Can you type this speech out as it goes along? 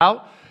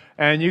out,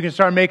 and you can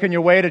start making your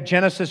way to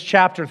Genesis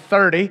chapter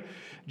 30.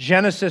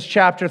 Genesis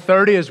chapter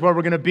 30 is where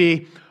we're going to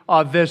be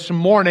this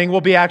morning. We'll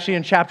be actually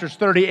in chapters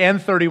 30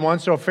 and 31,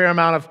 so a fair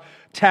amount of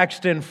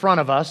text in front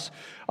of us.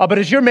 But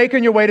as you're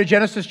making your way to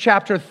Genesis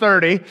chapter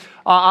 30,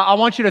 I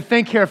want you to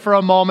think here for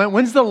a moment.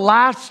 When's the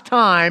last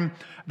time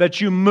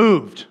that you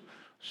moved?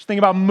 Just think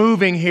about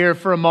moving here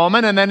for a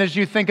moment, and then as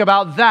you think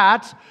about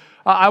that,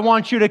 I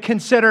want you to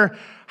consider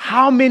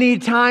how many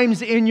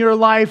times in your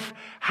life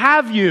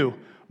have you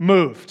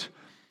moved?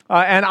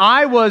 And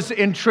I was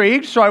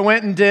intrigued, so I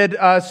went and did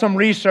some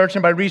research,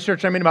 and by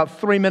research I mean about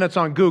 3 minutes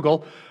on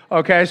Google.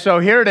 Okay, so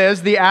here it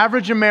is. The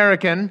average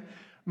American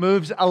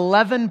moves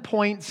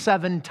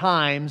 11.7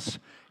 times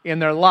in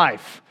their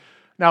life.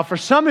 Now, for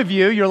some of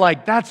you, you're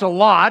like, that's a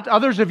lot.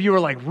 Others of you are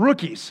like,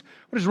 rookies.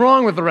 What is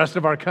wrong with the rest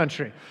of our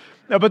country?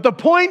 But the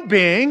point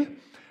being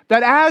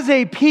that as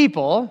a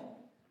people,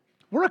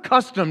 we're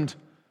accustomed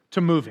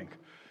to moving.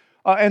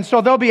 And so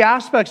there'll be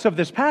aspects of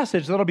this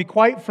passage that'll be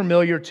quite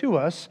familiar to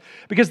us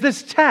because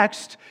this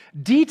text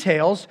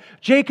details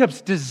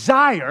Jacob's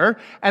desire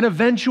and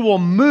eventual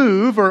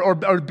move or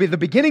the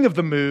beginning of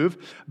the move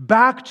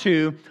back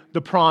to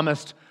the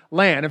promised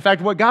land. In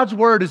fact, what God's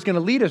word is going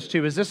to lead us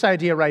to is this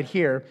idea right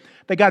here,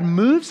 that God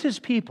moves his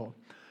people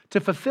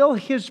to fulfill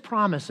his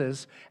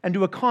promises and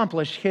to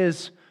accomplish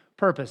his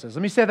purposes.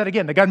 Let me say that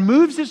again, that God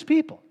moves his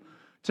people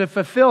to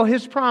fulfill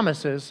his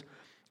promises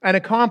and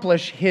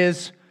accomplish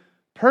his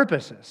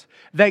purposes.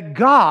 That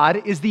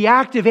God is the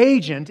active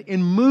agent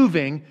in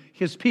moving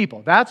his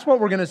people. That's what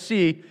we're going to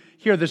see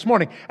here this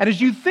morning. And as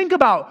you think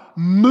about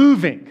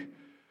moving,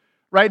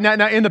 right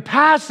now in the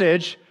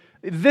passage,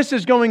 this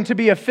is going to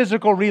be a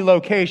physical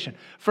relocation.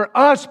 For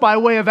us, by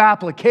way of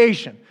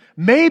application,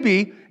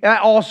 maybe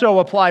that also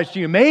applies to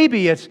you.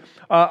 Maybe it's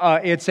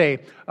a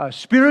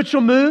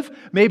spiritual move.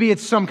 Maybe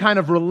it's some kind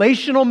of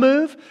relational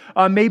move.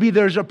 Maybe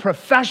there's a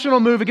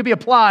professional move. It could be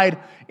applied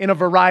in a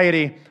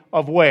variety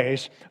of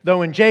ways.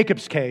 Though in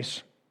Jacob's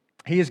case,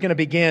 he is going to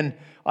begin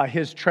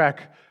his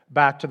trek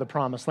back to the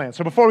promised land.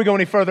 So before we go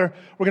any further,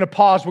 we're going to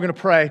pause, we're going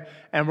to pray,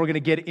 and we're going to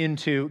get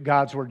into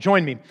God's word.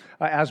 Join me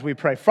as we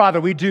pray.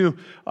 Father, we do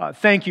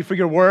thank you for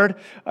your word.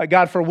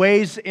 God, for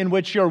ways in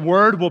which your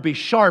word will be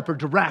sharp or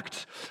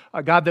direct.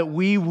 God, that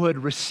we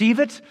would receive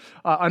it,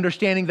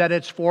 understanding that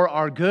it's for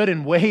our good,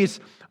 in ways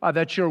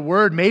that your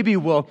word maybe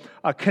will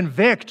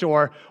convict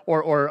or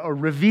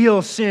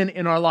reveal sin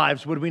in our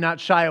lives. Would we not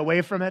shy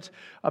away from it?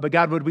 But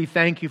God, would we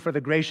thank you for the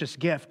gracious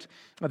gift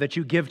that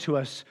you give to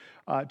us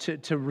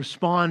to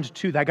respond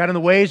to that. God, in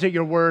the ways that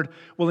your word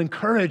will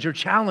encourage or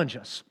challenge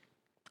us,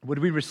 would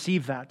we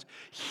receive that,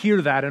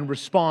 hear that, and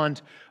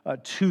respond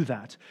to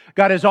that?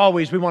 God, as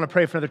always, we want to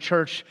pray for the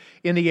church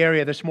in the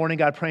area this morning.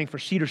 God, praying for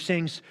Cedar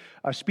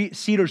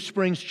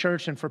Springs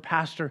Church and for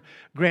Pastor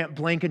Grant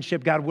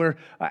Blankenship. God, we're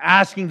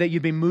asking that you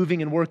be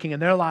moving and working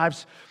in their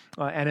lives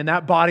and in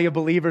that body of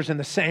believers in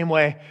the same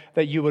way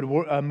that you would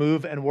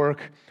move and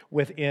work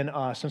within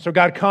us. And so,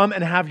 God, come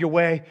and have your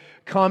way.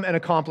 Come and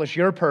accomplish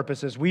your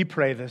purposes. We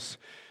pray this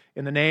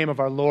in the name of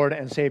our Lord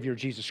and Savior,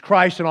 Jesus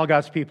Christ. And all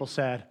God's people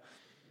said,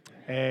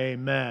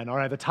 amen. All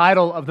right, the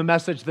title of the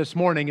message this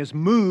morning is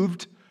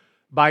Moved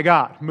by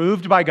God.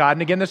 Moved by God.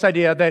 And again, this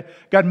idea that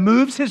God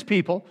moves his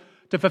people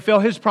to fulfill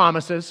his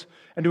promises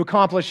and to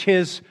accomplish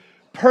his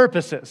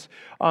purposes.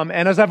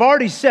 And as I've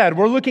already said,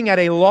 we're looking at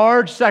a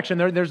large section.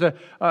 There's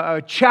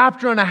a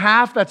chapter and a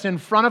half that's in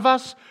front of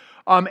us.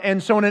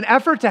 And so in an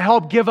effort to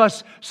help give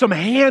us some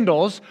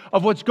handles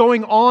of what's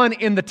going on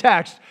in the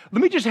text,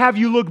 let me just have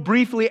you look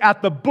briefly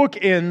at the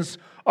bookends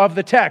of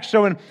the text.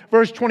 So in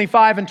verse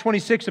 25 and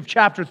 26 of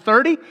chapter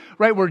 30,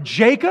 right, where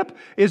Jacob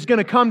is going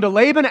to come to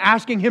Laban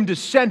asking him to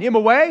send him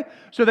away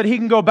so that he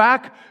can go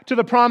back to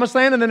the promised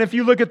land. And then if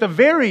you look at the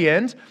very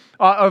end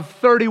of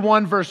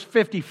 31 verse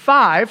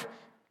 55,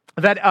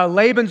 that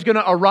Laban's going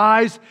to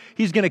arise,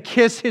 he's going to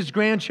kiss his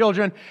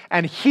grandchildren,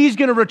 and he's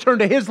going to return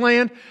to his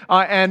land.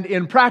 And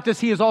in practice,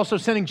 he is also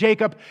sending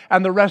Jacob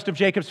and the rest of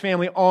Jacob's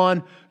family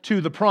on to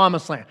the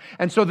promised land.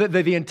 And so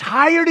the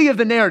entirety of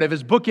the narrative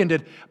is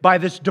bookended by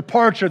this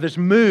departure, this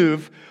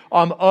move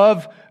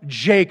of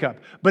Jacob.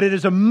 But it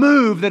is a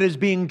move that is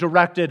being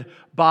directed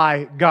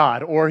by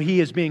God, or he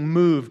is being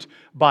moved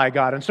by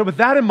God. And so with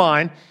that in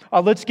mind,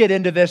 let's get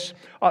into this.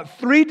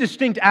 Three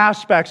distinct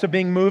aspects of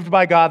being moved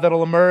by God that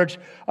will emerge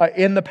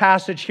in the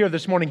passage here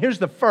this morning. Here's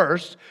the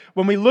first.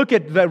 When we look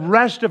at the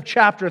rest of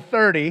chapter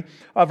 30,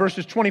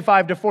 verses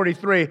 25 to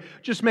 43,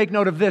 just make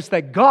note of this,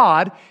 that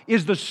God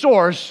is the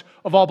source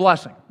of all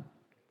blessing.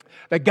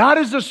 That God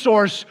is the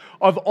source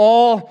of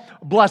all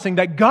blessing.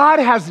 That God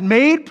has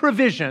made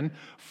provision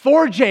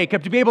for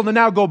Jacob to be able to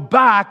now go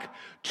back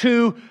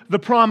to the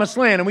promised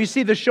land. And we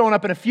see this showing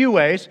up in a few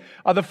ways.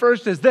 The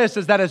first is this,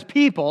 is that as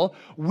people,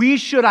 we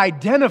should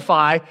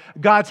identify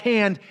God's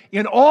hand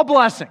in all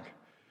blessing.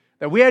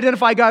 That we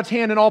identify God's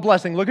hand in all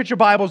blessing. Look at your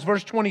Bibles,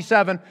 verse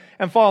 27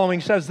 and following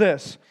says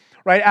this,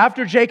 right?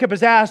 After Jacob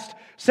has asked,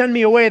 send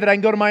me away that I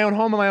can go to my own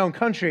home and my own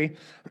country,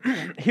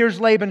 here's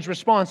Laban's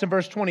response in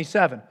verse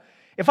 27.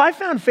 If I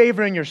found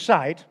favor in your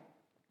sight,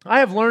 I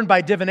have learned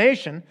by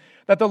divination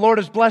that the Lord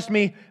has blessed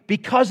me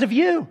because of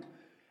you.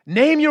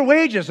 Name your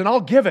wages, and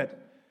I'll give it."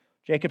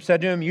 Jacob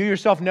said to him, "You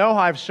yourself know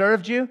how I've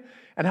served you,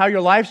 and how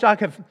your livestock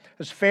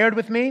has fared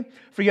with me.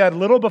 For you had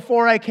little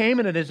before I came,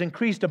 and it has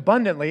increased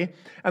abundantly.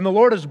 And the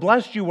Lord has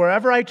blessed you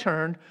wherever I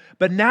turned.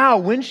 But now,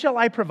 when shall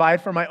I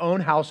provide for my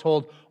own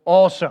household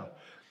also?"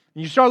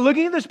 And you start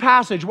looking at this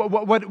passage,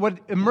 what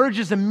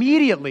emerges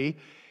immediately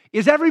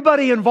is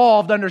everybody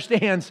involved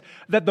understands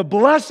that the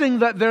blessing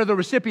that they're the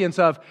recipients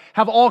of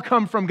have all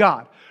come from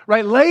God.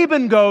 Right?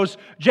 Laban goes,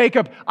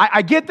 "Jacob,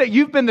 I get that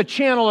you've been the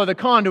channel or the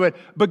conduit,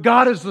 but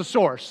God is the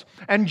source."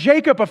 And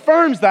Jacob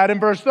affirms that in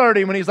verse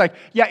 30 when he's like,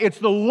 "Yeah, it's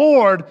the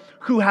Lord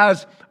who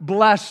has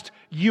blessed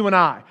you and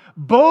I."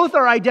 Both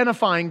are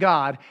identifying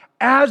God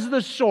as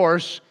the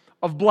source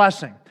of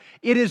blessing.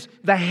 It is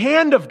the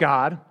hand of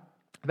God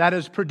that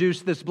has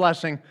produced this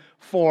blessing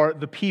for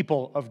the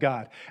people of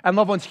God. And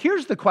loved ones,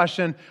 here's the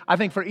question, I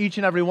think, for each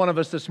and every one of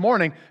us this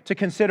morning to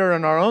consider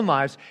in our own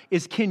lives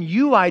is, can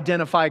you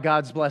identify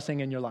God's blessing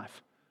in your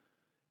life?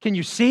 Can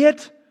you see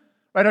it?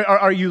 Right?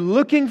 Are you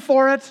looking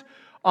for it?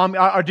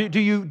 Do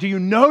you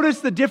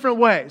notice the different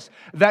ways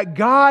that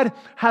God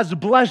has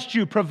blessed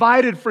you,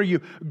 provided for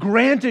you,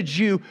 granted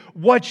you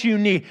what you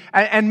need?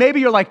 And maybe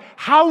you're like,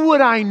 how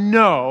would I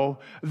know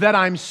that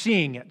I'm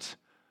seeing it?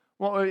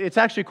 Well, it's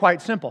actually quite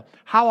simple.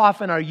 How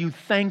often are you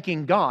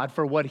thanking God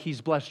for what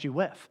He's blessed you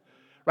with?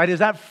 Right? Is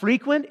that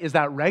frequent? Is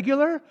that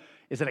regular?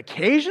 Is it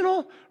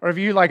occasional? Or are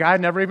you like, I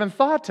never even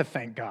thought to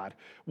thank God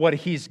what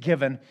He's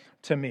given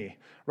to me?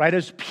 Right?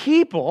 As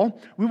people,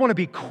 we want to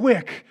be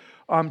quick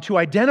to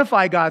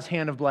identify God's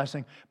hand of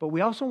blessing, but we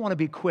also want to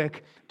be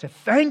quick to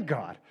thank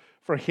God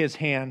for His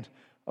hand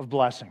of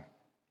blessing.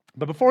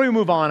 But before we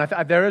move on,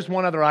 there is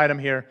one other item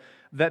here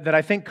that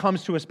I think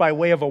comes to us by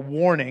way of a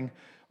warning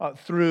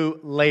through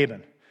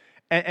Laban.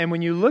 And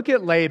when you look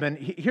at Laban,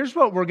 here's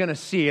what we're going to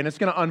see, and it's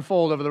going to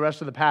unfold over the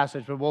rest of the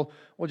passage, but we'll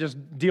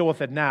just deal with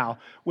it now.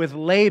 With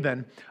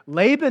Laban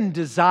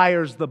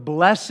desires the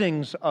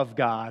blessings of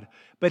God,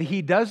 but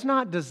he does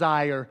not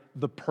desire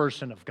the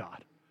person of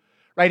God.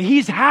 Right?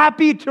 He's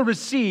happy to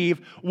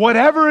receive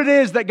whatever it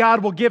is that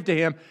God will give to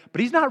him,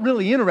 but he's not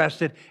really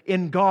interested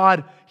in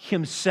God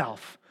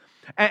Himself.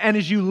 And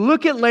as you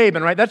look at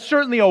Laban, right, that's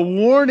certainly a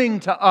warning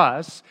to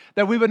us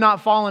that we would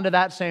not fall into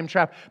that same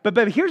trap.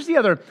 But here's the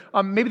other,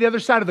 maybe the other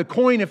side of the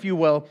coin, if you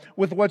will,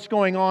 with what's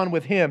going on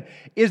with him,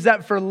 is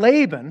that for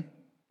Laban,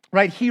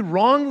 right, he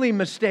wrongly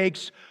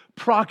mistakes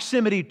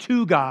proximity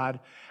to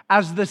God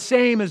as the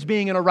same as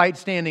being in a right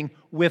standing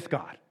with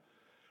God.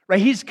 Right?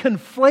 He's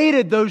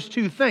conflated those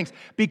two things.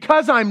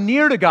 Because I'm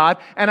near to God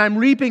and I'm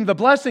reaping the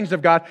blessings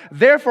of God,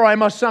 therefore I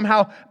must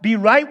somehow be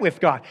right with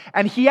God.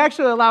 And he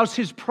actually allows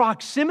his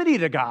proximity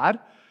to God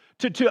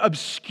to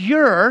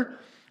obscure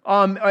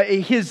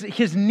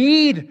his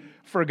need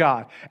for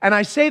God. And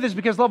I say this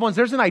because, loved ones,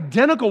 there's an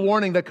identical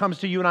warning that comes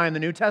to you and I in the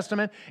New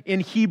Testament in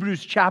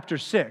Hebrews chapter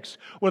 6,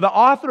 where the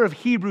author of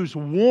Hebrews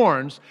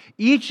warns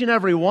each and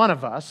every one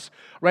of us,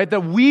 right,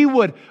 that we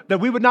would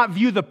not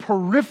view the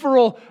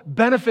peripheral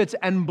benefits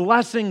and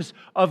blessings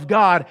of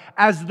God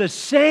as the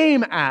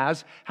same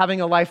as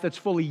having a life that's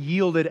fully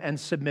yielded and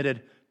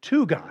submitted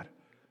to God.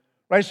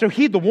 Right? So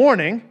heed the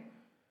warning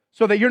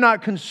so that you're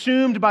not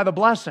consumed by the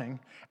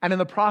blessing, and in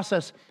the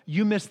process,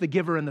 you miss the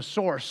giver and the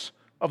source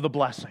of the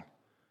blessing.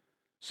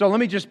 So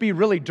let me just be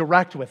really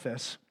direct with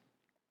this.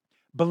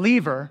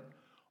 Believer,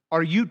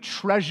 are you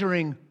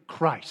treasuring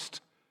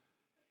Christ?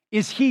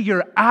 Is He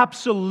your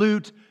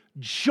absolute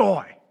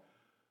joy?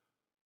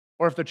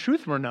 Or if the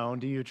truth were known,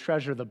 do you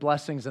treasure the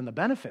blessings and the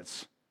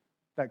benefits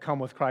that come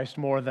with Christ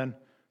more than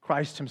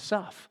Christ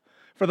Himself?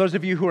 For those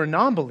of you who are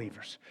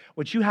non-believers,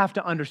 what you have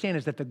to understand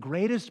is that the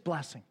greatest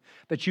blessing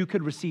that you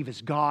could receive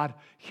is God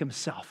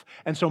Himself.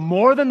 And so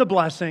more than the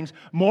blessings,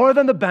 more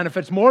than the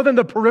benefits, more than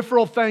the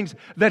peripheral things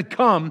that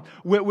come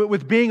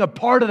with being a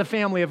part of the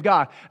family of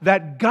God,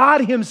 that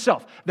God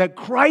Himself, that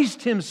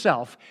Christ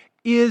Himself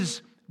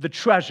is the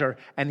treasure,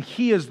 and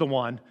He is the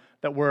one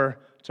that we're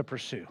to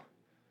pursue.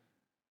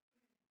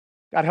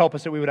 God help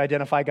us that we would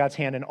identify God's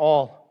hand in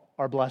all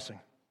our blessing.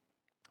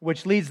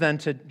 Which leads then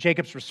to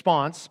Jacob's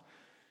response.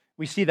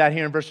 We see that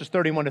here in verses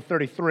 31 to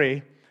 33.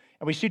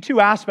 And we see two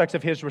aspects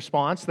of his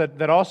response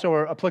that also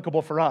are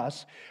applicable for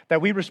us,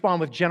 that we respond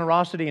with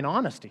generosity and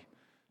honesty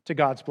to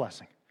God's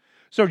blessing.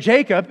 So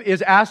Jacob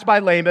is asked by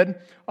Laban,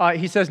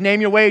 he says, name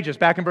your wages,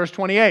 back in verse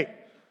 28.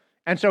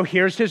 And so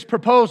here's his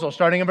proposal,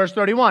 starting in verse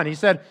 31. He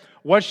said,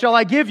 what shall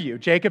I give you?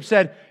 Jacob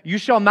said, you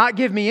shall not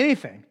give me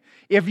anything.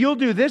 If you'll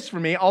do this for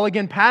me, I'll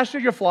again pasture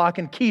your flock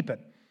and keep it.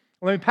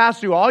 Let me pass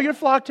through all your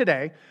flock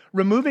today,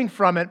 removing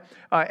from it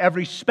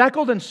every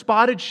speckled and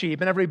spotted sheep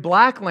and every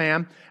black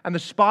lamb and the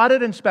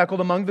spotted and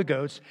speckled among the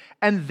goats,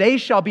 and they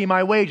shall be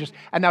my wages.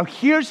 And now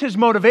here's his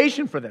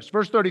motivation for this,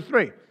 verse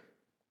 33.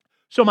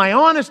 So my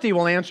honesty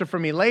will answer for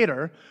me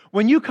later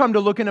when you come to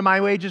look into my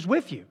wages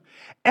with you.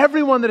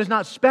 Everyone that is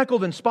not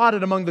speckled and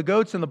spotted among the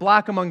goats and the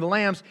black among the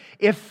lambs,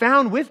 if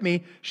found with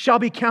me, shall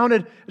be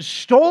counted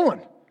stolen.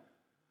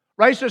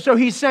 Right? So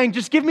he's saying,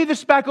 just give me the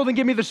speckled and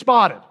give me the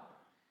spotted.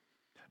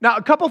 Now,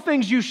 a couple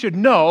things you should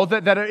know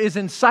that is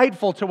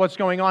insightful to what's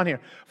going on here.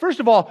 First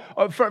of all,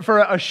 for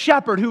a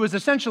shepherd who is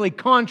essentially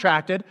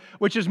contracted,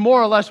 which is more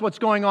or less what's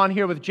going on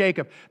here with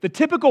Jacob, the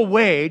typical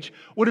wage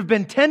would have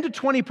been 10 to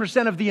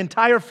 20% of the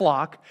entire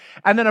flock,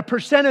 and then a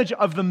percentage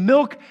of the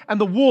milk and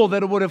the wool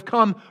that would have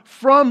come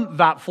from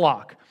that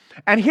flock.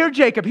 And here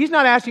Jacob, he's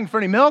not asking for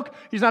any milk,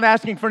 he's not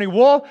asking for any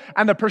wool,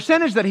 and the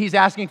percentage that he's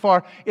asking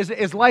for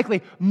is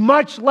likely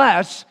much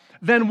less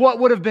than what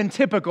would have been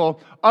typical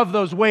of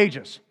those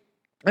wages.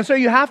 And so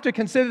you have to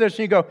consider this and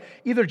you go,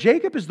 either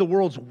Jacob is the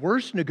world's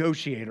worst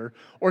negotiator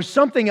or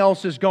something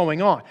else is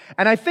going on.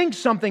 And I think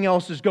something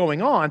else is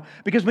going on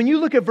because when you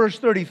look at verse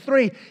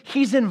 33,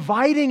 he's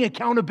inviting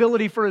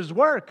accountability for his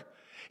work.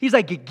 He's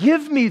like,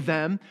 give me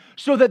them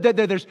so that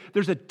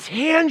there's a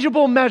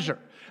tangible measure.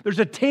 There's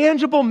a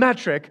tangible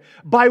metric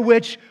by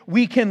which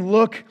we can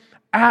look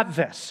at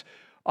this.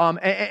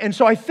 And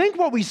so I think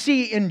what we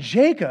see in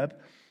Jacob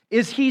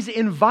is he's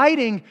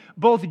inviting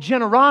both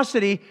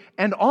generosity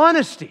and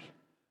honesty.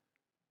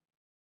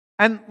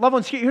 And loved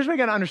ones, here's what you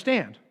got to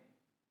understand.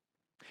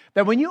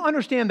 That when you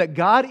understand that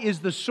God is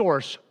the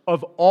source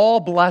of all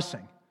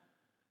blessing,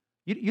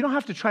 you don't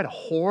have to try to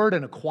hoard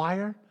and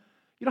acquire.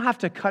 You don't have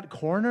to cut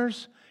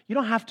corners. You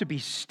don't have to be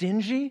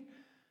stingy.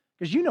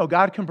 Because you know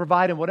God can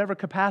provide in whatever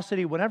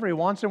capacity, whenever He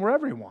wants and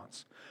wherever He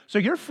wants. So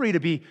you're free to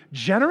be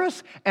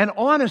generous and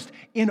honest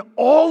in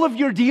all of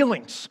your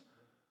dealings.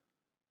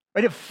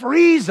 Right? It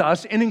frees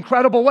us in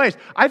incredible ways.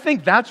 I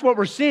think that's what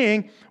we're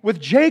seeing with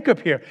Jacob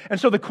here. And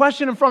so the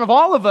question in front of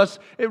all of us,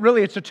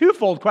 it's a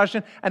twofold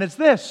question, and it's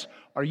this: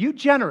 are you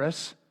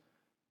generous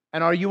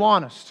and are you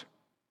honest?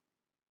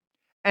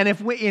 And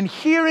in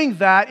hearing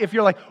that, if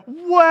you're like,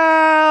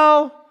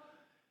 well,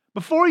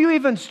 before you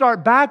even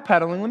start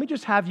backpedaling, let me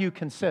just have you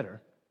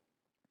consider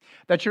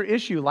that your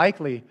issue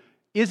likely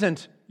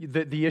isn't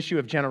the issue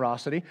of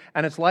generosity,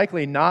 and it's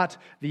likely not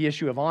the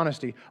issue of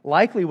honesty.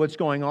 Likely what's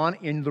going on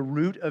in the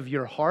root of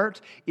your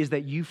heart is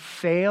that you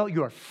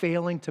are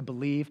failing to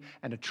believe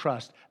and to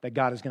trust that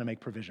God is going to make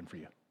provision for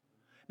you.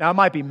 Now, it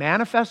might be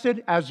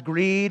manifested as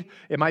greed,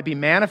 it might be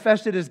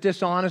manifested as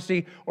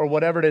dishonesty, or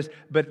whatever it is,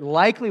 but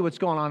likely what's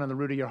going on in the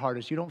root of your heart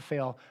is you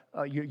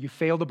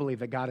fail to believe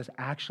that God is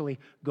actually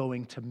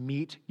going to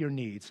meet your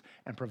needs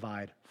and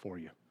provide for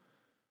you.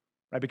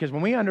 Right? Because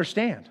when we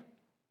understand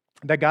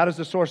that God is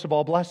the source of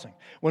all blessing,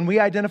 when we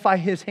identify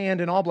His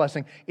hand in all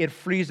blessing, it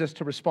frees us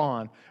to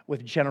respond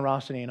with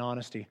generosity and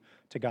honesty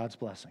to God's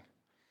blessing.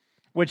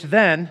 Which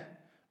then,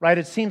 right,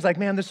 it seems like,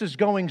 man, this is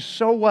going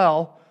so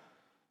well,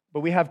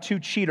 but we have two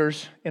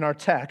cheaters in our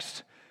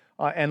text,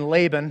 and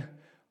Laban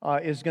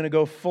is going to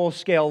go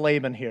full-scale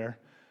Laban here.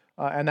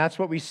 And that's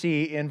what we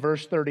see in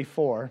verse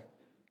 34.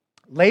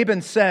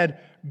 Laban said,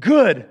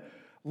 "Good,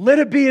 let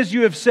it be as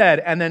you have said,"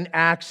 and then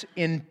acts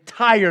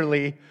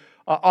entirely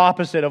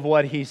opposite of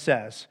what he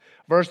says.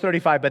 Verse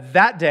 35, "But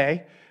that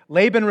day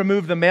Laban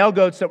removed the male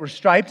goats that were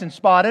striped and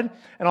spotted,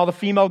 and all the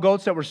female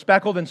goats that were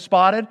speckled and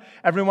spotted,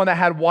 every one that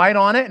had white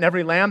on it, and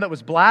every lamb that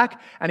was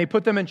black, and he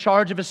put them in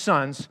charge of his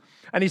sons.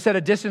 And he set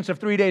a distance of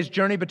 3 days'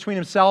 journey between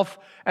himself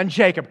and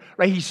Jacob."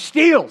 Right? He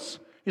steals.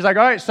 He's like,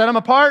 all right, set them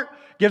apart,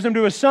 gives them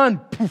to his son,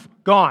 poof,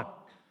 gone.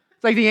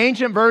 It's like the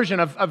ancient version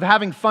of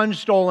having funds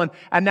stolen,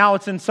 and now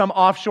it's in some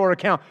offshore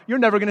account. You're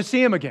never going to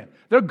see them again.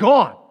 They're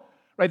gone.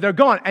 Right? They're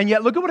gone. And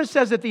yet, look at what it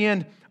says at the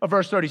end of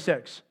verse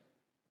 36.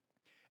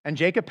 "And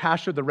Jacob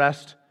pastured the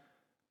rest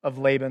of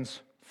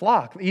Laban's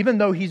flock." Even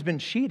though he's been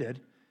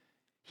cheated,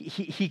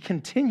 he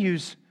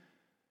continues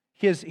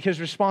his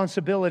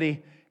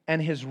responsibility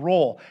and his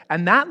role.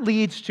 And that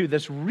leads to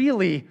this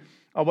really,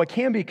 what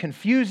can be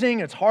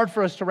confusing. It's hard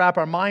for us to wrap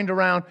our mind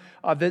around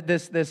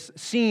this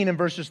scene in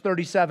verses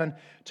 37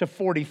 to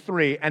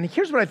 43. And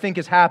here's what I think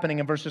is happening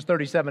in verses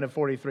 37 to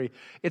 43.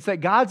 It's that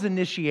God's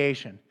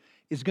initiation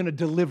is going to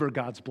deliver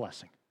God's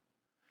blessing.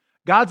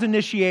 God's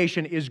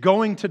initiation is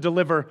going to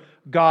deliver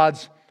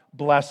God's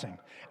blessing.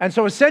 And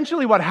so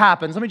essentially what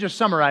happens, let me just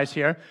summarize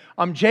here.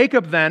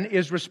 Jacob then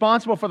is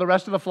responsible for the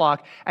rest of the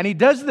flock, and he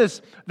does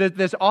this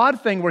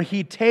odd thing where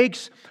he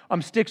takes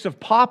sticks of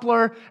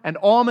poplar and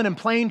almond and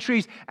plane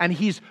trees, and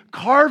he's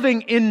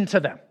carving into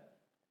them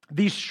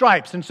these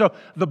stripes. And so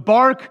the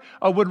bark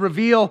would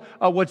reveal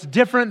what's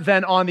different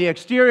than on the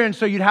exterior. And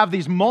so you'd have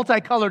these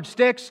multicolored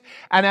sticks.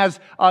 And as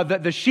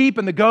the sheep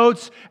and the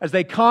goats, as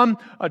they come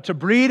to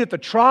breed at the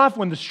trough,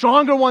 when the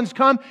stronger ones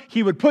come,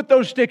 he would put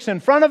those sticks in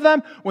front of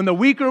them. When the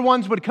weaker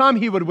ones would come,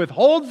 he would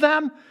withhold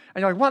them.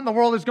 And you're like, what in the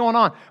world is going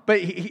on?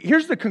 But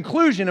here's the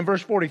conclusion in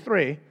verse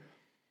 43.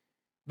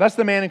 "Thus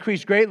the man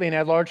increased greatly and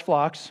had large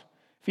flocks,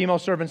 female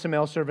servants and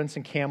male servants,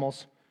 and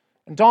camels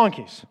and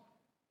donkeys."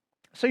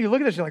 So you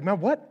look at this, you're like, man,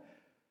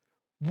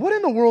 what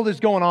in the world is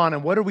going on,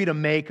 and what are we to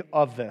make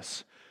of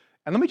this?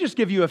 And let me just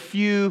give you a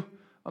few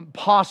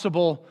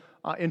possible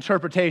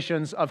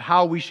interpretations of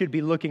how we should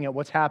be looking at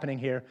what's happening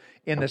here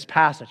in this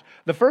passage.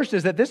 The first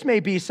is that this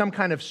may be some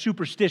kind of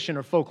superstition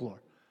or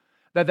folklore.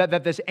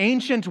 That this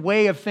ancient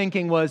way of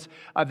thinking was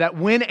that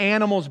when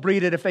animals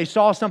breeded, if they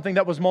saw something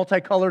that was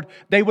multicolored,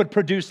 they would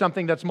produce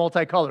something that's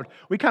multicolored.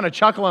 We kind of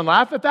chuckle and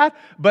laugh at that,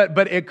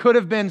 but it could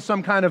have been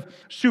some kind of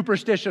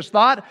superstitious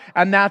thought,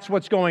 and that's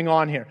what's going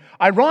on here.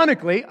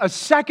 Ironically, a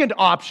second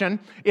option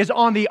is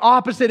on the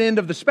opposite end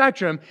of the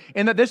spectrum,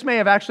 in that this may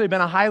have actually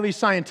been a highly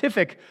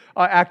scientific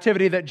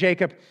activity that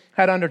Jacob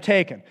had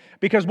undertaken.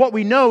 Because what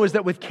we know is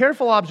that with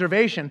careful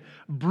observation,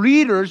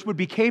 breeders would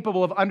be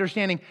capable of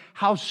understanding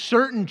how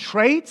certain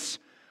traits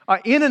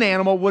in an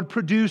animal would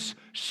produce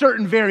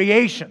certain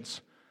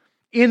variations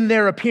in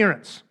their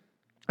appearance.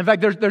 In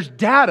fact, there's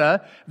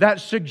data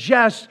that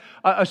suggests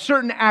a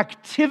certain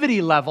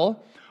activity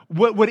level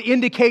would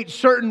indicate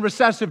certain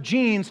recessive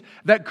genes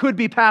that could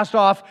be passed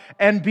off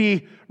and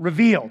be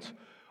revealed.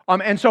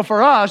 And so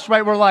for us,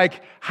 right, we're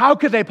like, how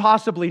could they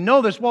possibly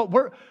know this? Well,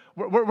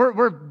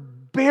 we're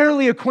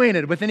barely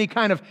acquainted with any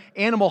kind of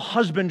animal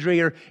husbandry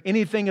or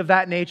anything of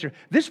that nature.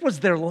 This was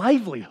their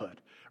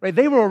livelihood, right?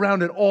 They were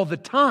around it all the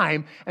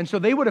time, and so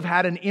they would have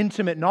had an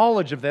intimate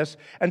knowledge of this,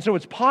 and so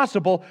it's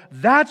possible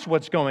that's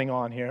what's going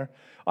on here.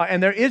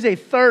 And there is a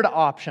third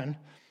option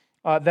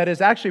that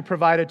is actually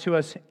provided to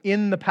us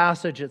in the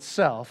passage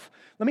itself.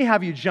 Let me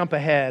have you jump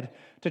ahead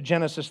to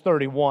Genesis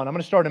 31. I'm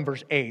going to start in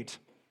verse 8.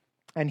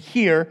 And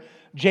here,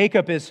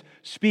 Jacob is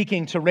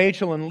speaking to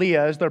Rachel and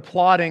Leah as they're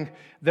plotting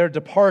their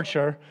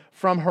departure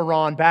from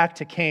Haran back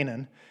to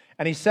Canaan.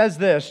 And he says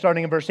this,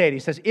 starting in verse 8. He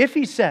says, if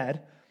he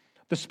said,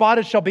 the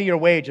spotted shall be your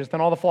wages, then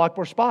all the flock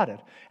bore spotted.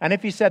 And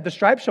if he said, the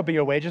striped shall be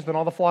your wages, then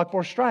all the flock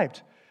bore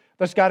striped.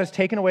 Thus God has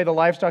taken away the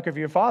livestock of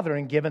your father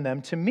and given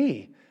them to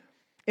me.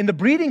 In the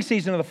breeding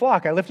season of the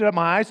flock, I lifted up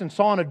my eyes and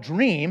saw in a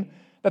dream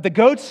that the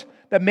goats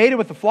that mated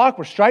with the flock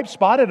were striped,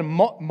 spotted, and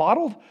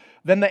mottled.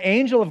 Then the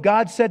angel of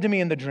God said to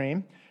me in the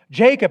dream,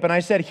 Jacob, and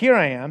I said, here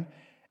I am.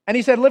 And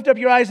he said, lift up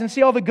your eyes and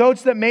see all the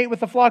goats that mate with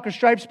the flock are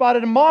striped,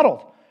 spotted, and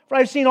mottled. For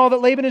I've seen all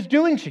that Laban is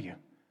doing to you.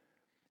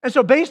 And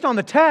so based on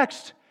the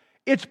text,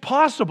 it's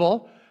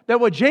possible that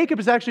what Jacob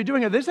is actually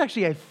doing here, this is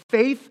actually a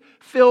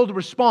faith-filled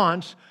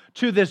response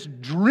to this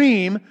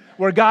dream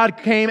where God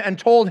came and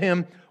told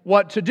him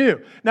what to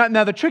do.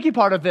 Now the tricky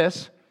part of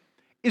this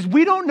is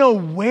we don't know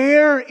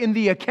where in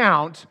the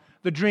account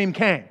the dream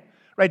came.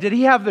 Right? Did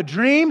he have the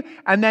dream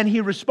and then he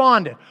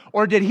responded?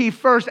 Or did he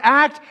first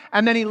act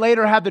and then he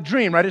later had the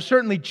dream? Right? It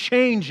certainly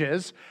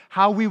changes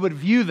how we would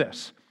view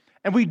this.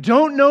 And we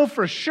don't know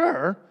for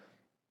sure.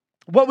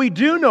 What we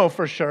do know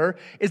for sure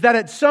is that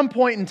at some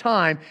point in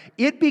time,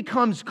 it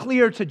becomes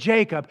clear to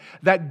Jacob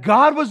that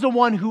God was the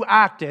one who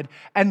acted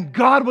and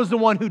God was the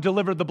one who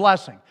delivered the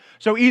blessing.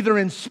 So either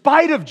in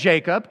spite of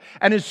Jacob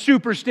and his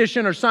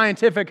superstition or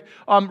scientific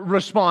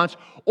response,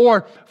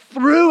 or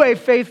through a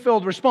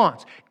faith-filled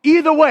response.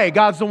 Either way,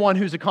 God's the one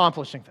who's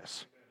accomplishing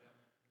this.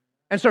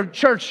 And so,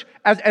 church,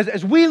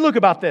 as we look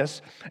about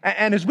this,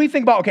 and as we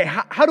think about, okay,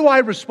 how do I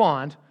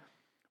respond?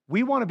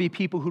 We want to be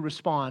people who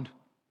respond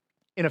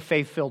in a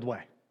faith-filled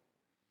way.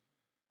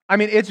 I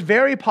mean, it's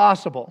very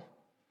possible.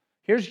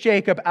 Here's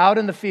Jacob out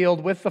in the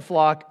field with the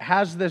flock,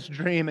 has this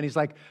dream, and he's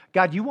like,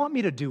 God, you want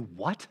me to do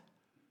what?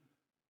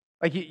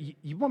 Like,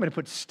 you want me to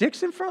put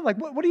sticks in front? Like,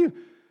 what do you...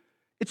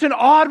 It's an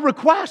odd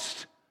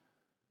request.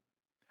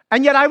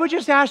 And yet I would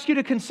just ask you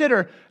to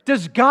consider,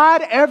 does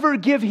God ever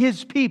give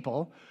his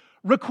people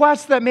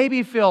requests that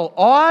maybe feel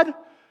odd,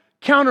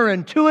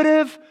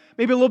 counterintuitive,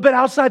 maybe a little bit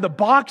outside the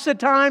box at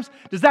times?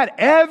 Does that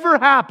ever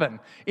happen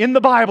in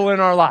the Bible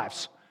in our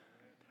lives?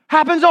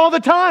 Happens all the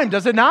time,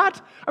 does it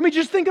not? I mean,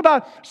 just think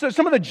about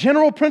some of the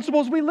general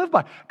principles we live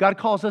by. God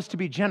calls us to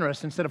be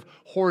generous instead of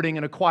hoarding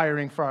and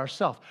acquiring for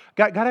ourselves.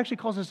 God actually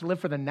calls us to live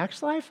for the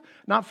next life,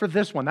 not for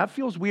this one. That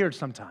feels weird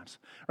sometimes,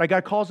 right?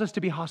 God calls us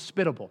to be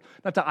hospitable,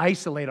 not to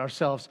isolate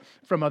ourselves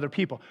from other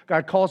people.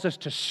 God calls us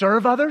to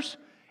serve others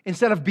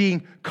instead of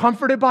being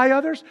comforted by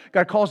others.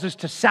 God calls us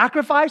to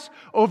sacrifice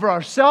over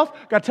ourselves.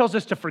 God tells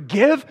us to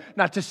forgive,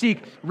 not to seek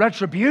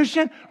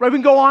retribution, right? We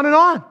can go on and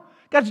on.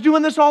 God's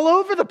doing this all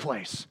over the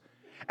place.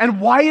 And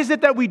why is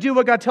it that we do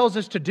what God tells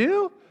us to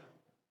do?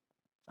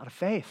 Out of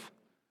faith.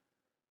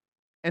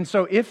 And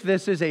so if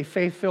this is a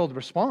faith-filled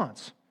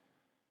response,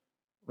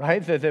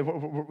 right,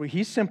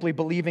 he's simply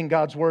believing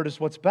God's word is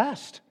what's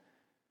best.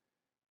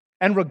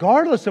 And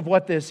regardless of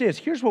what this is,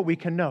 here's what we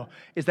can know,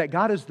 is that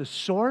God is the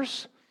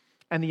source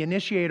and the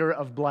initiator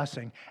of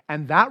blessing.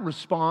 And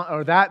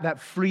that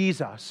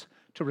frees us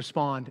to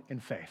respond in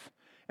faith.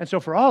 And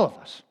so for all of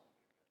us,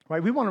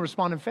 right, we want to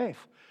respond in faith.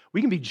 We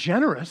can be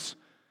generous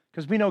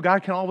because we know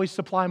God can always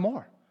supply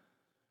more.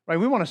 Right?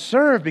 We want to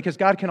serve because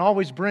God can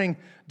always bring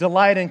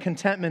delight and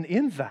contentment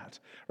in that.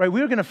 Right?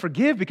 We're going to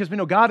forgive because we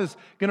know God is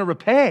going to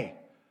repay.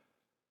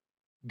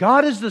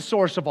 God is the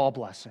source of all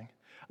blessing.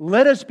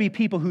 Let us be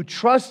people who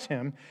trust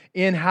him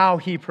in how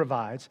he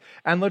provides.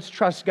 And let's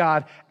trust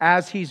God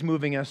as he's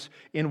moving us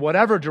in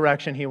whatever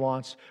direction he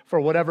wants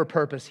for whatever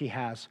purpose he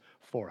has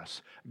for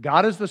us.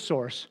 God is the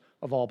source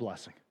of all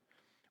blessing.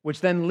 Which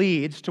then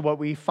leads to what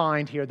we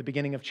find here at the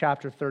beginning of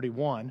chapter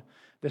 31,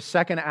 the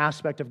second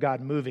aspect of God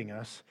moving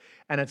us,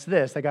 and it's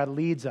this, that God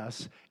leads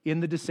us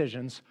in the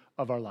decisions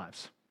of our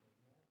lives.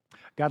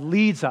 God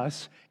leads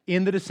us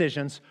in the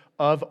decisions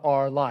of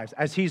our lives.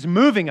 As He's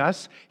moving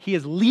us, He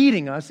is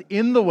leading us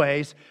in the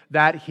ways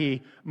that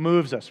He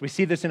moves us. We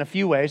see this in a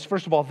few ways.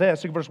 First of all,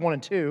 this, verse 1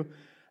 and 2,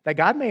 that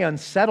God may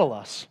unsettle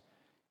us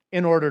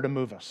in order to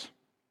move us.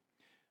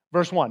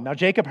 Verse 1, now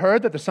Jacob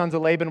heard that the sons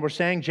of Laban were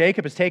saying,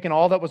 Jacob has taken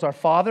all that was our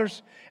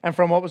father's, and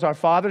from what was our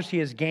father's he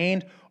has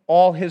gained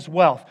all his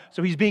wealth.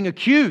 So he's being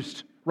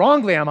accused,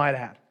 wrongly I might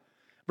add.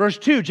 Verse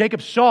 2,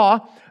 Jacob saw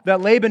that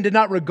Laban did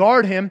not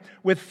regard him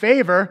with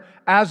favor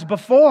as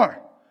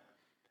before.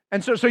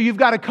 And so you've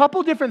got a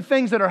couple different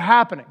things that are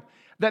happening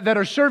that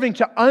are serving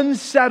to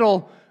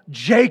unsettle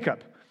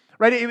Jacob.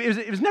 Right?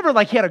 It was never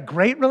like he had a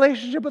great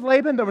relationship with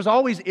Laban. There was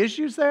always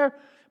issues there,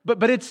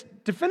 but it's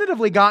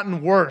definitively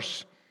gotten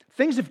worse.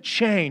 Things have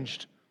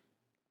changed,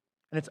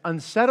 and it's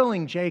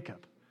unsettling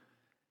Jacob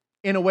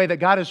in a way that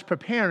God is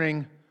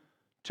preparing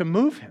to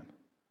move him.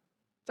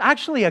 It's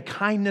actually a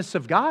kindness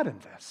of God in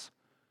this.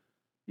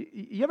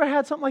 You ever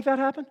had something like that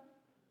happen?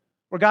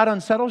 Where God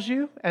unsettles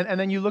you, and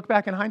then you look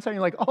back in hindsight and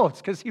you're like, oh, it's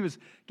because He was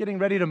getting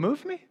ready to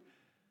move me?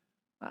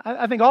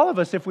 I think all of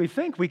us, if we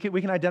think, we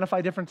can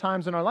identify different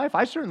times in our life.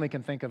 I certainly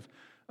can think of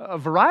a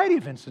variety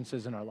of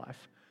instances in our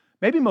life.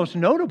 Maybe most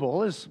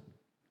notable is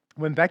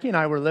when Becky and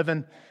I were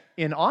living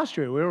in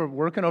Austria. We were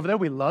working over there.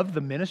 We loved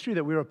the ministry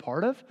that we were a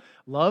part of,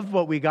 loved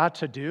what we got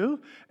to do.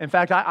 In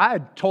fact, I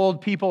had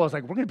told people, I was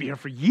like, we're going to be here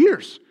for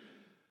years.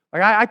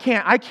 Like I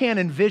can't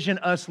envision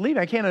us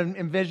leaving. I can't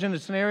envision a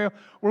scenario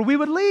where we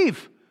would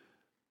leave.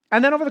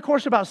 And then over the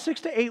course of about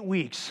 6 to 8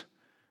 weeks,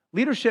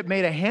 leadership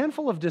made a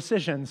handful of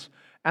decisions,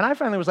 and I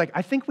finally was like,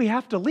 I think we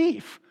have to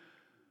leave,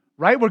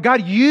 right? Where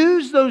God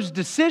used those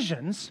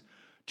decisions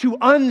to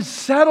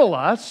unsettle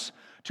us,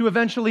 to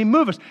eventually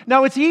move us.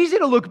 Now, it's easy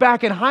to look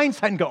back in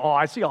hindsight and go, oh,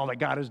 I see all that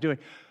God is doing.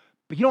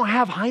 But you don't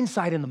have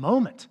hindsight in the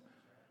moment,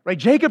 right?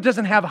 Jacob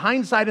doesn't have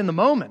hindsight in the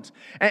moment.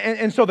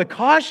 And so the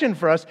caution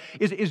for us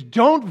is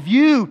don't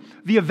view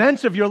the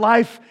events of your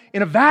life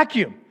in a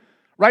vacuum,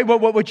 right?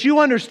 What you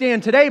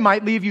understand today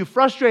might leave you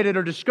frustrated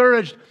or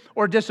discouraged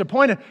or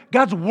disappointed.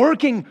 God's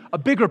working a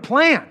bigger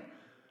plan,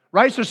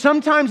 right? So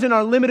sometimes in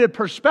our limited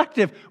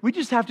perspective, we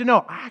just have to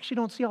know, I actually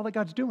don't see all that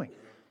God's doing.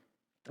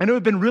 And it would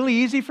have been really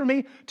easy for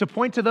me to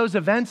point to those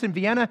events in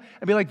Vienna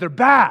and be like, they're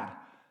bad,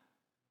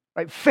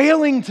 right?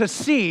 Failing to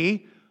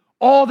see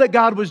all that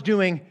God was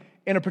doing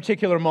in a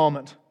particular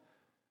moment.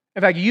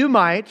 In fact, you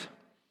might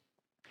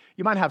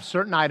have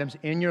certain items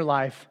in your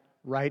life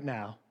right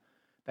now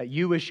that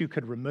you wish you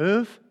could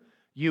remove,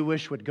 you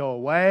wish would go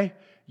away,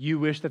 you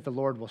wish that the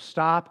Lord will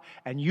stop,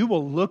 and you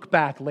will look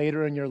back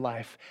later in your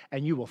life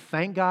and you will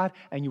thank God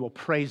and you will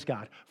praise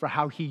God for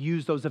how He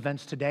used those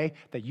events today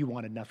that you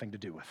wanted nothing to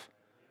do with.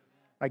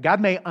 Right?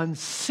 God may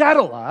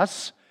unsettle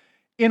us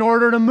in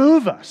order to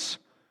move us.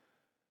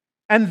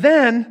 And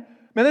then,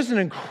 man, this is an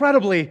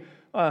incredibly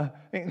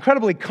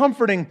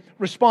comforting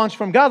response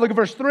from God. Look at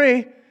verse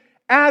 3.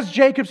 As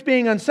Jacob's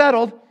being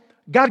unsettled,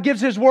 God gives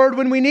His word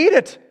when we need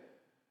it.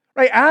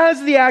 Right?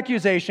 As the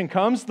accusation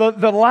comes, the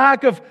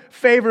lack of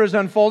favor is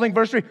unfolding.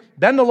 Verse 3,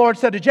 then the Lord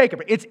said to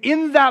Jacob, it's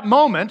in that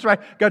moment, right?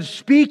 God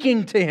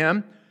speaking to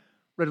him,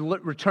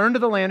 return to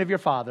the land of your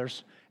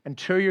fathers and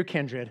to your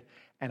kindred,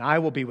 and I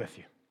will be with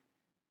you.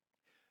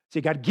 See,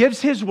 God gives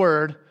His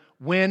word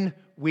when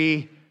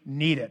we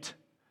need it.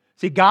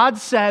 See, God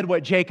said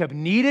what Jacob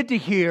needed to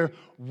hear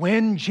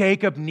when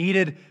Jacob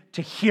needed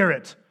to hear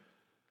it.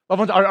 Loved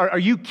ones, are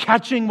you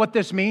catching what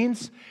this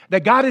means?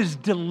 That God is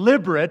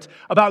deliberate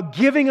about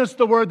giving us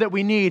the word that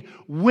we need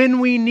when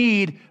we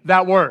need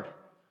that word.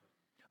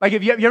 Like,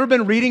 have you ever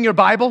been reading your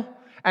Bible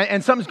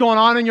and something's going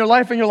on in your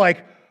life and you're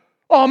like,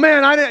 oh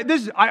man,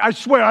 I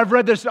swear I've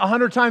read this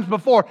 100 times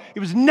before. It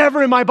was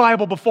never in my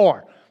Bible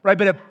before. Right,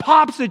 but it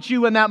pops at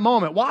you in that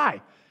moment.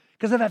 Why?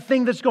 Because of that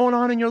thing that's going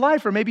on in your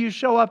life. Or maybe you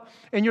show up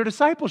in your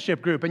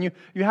discipleship group and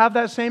you have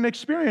that same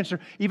experience. Or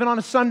even on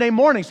a Sunday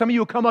morning, some of you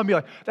will come up and be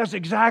like, that's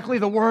exactly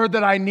the word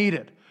that I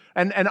needed.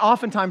 And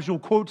oftentimes you'll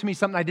quote to me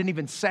something I didn't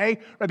even say,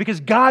 right? Because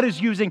God is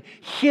using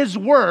His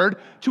word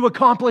to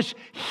accomplish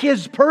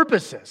His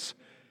purposes.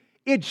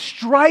 It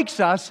strikes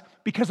us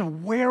because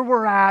of where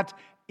we're at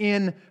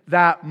in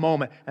that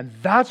moment. And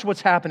that's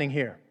what's happening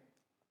here.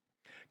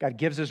 God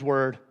gives His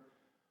word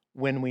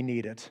when we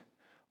need it.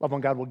 Loved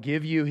one, God will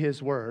give you His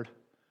word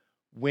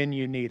when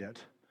you need it.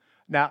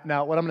 Now,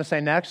 what I'm going to say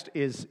next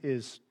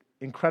is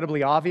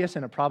incredibly obvious,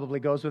 and it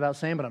probably goes without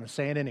saying, but I'm going to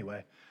say it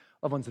anyway.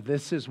 Loved ones,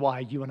 this is why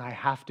you and I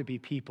have to be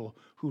people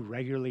who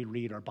regularly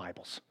read our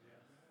Bibles.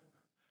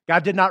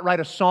 God did not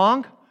write a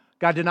song.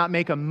 God did not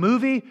make a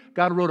movie.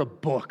 God wrote a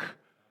book.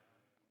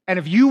 And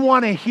if you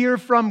want to hear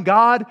from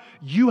God,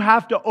 you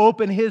have to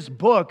open His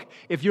book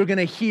if you're going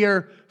to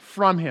hear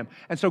from Him.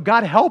 And so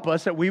God help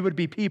us that we would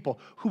be people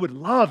who would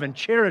love and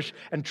cherish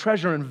and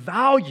treasure and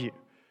value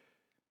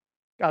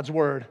God's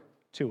word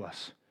to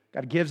us.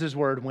 God gives His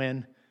word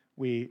when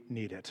we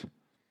need it.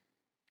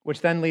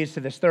 Which then leads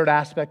to this third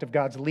aspect of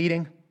God's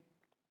leading.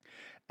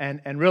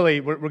 And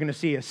really, we're going to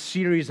see a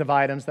series of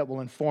items that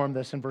will inform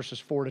this in verses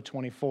 4 to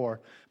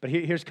 24. But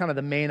here's kind of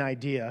the main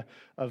idea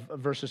of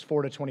verses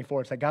 4 to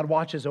 24. It's that God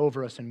watches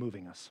over us in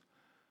moving us.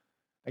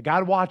 That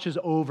God watches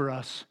over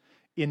us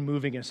in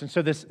moving us. And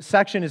so this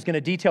section is going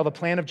to detail the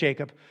plan of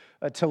Jacob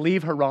to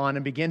leave Haran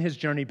and begin his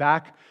journey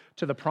back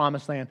to the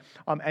promised land.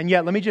 And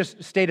yet, let me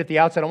just state at the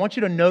outset, I want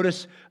you to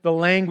notice the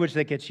language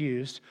that gets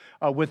used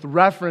with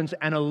reference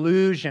and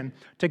allusion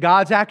to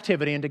God's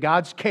activity and to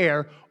God's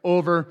care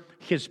over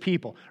his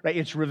people. Right?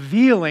 It's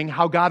revealing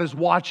how God is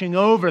watching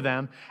over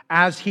them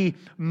as he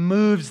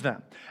moves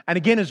them. And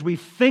again, as we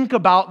think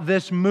about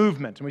this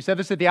movement, and we said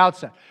this at the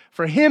outset,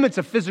 for him it's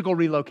a physical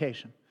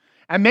relocation.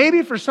 And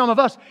maybe for some of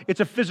us,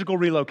 it's a physical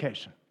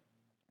relocation.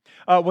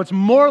 What's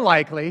more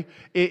likely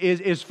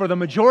is for the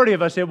majority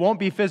of us, it won't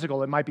be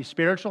physical. It might be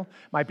spiritual,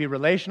 might be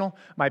relational,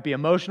 might be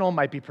emotional,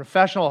 might be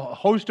professional, a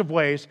host of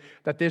ways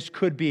that this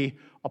could be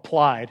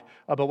applied.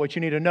 But what you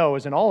need to know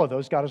is in all of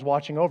those, God is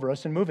watching over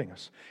us and moving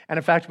us. And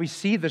in fact, we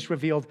see this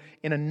revealed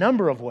in a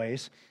number of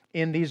ways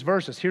in these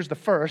verses. Here's the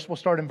first. We'll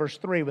start in verse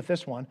 3 with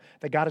this one,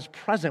 that God is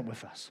present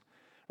with us.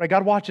 Right?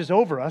 God watches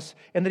over us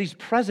and that he's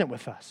present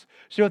with us.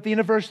 So at the end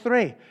of verse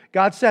 3,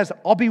 God says,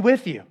 I'll be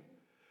with you.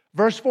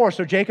 Verse 4,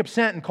 so Jacob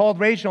sent and called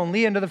Rachel and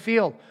Leah into the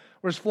field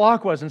where his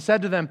flock was and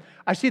said to them,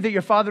 I see that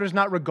your father does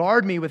not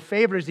regard me with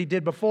favor as he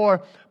did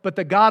before, but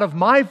the God of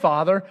my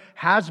father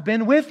has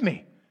been with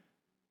me.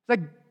 It's like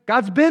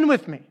God's been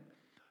with me.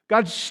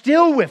 God's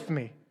still with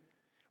me.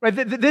 Right?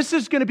 This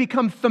is going to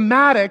become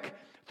thematic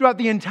throughout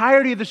the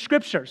entirety of the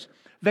scriptures,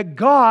 that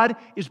God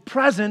is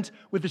present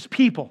with his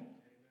people.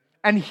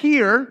 And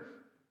here,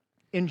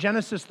 in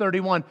Genesis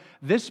 31,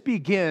 this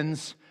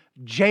begins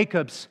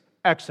Jacob's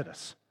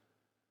exodus.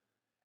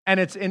 And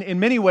it's in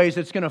many ways,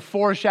 it's going to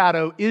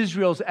foreshadow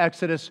Israel's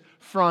exodus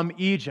from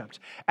Egypt.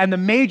 And the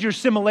major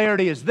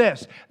similarity is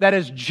this, that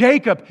as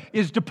Jacob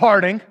is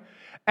departing,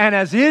 and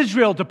as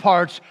Israel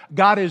departs,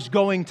 God is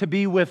going to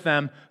be with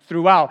them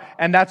throughout.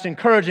 And that's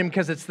encouraging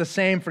because it's the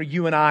same for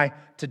you and I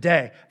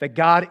today, that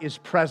God is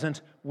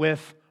present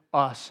with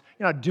us.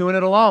 You're not doing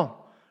it alone.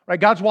 Right?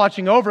 God's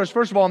watching over us,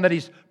 first of all, and that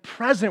he's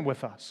present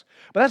with us.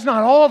 But that's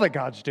not all that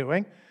God's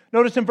doing.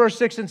 Notice in verse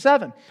 6 and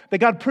 7 that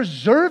God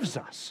preserves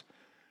us.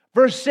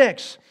 Verse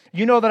 6,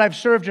 you know that I've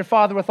served your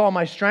father with all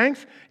my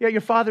strength, yet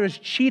your father has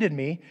cheated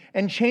me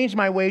and changed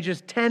my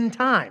wages 10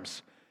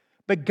 times.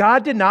 But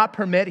God did not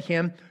permit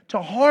him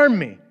to harm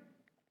me.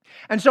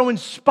 And so in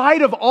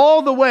spite of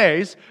all the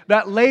ways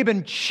that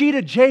Laban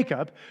cheated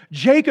Jacob,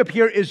 Jacob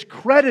here is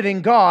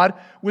crediting God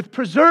with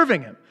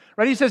preserving him.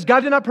 Right? He says,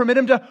 God did not permit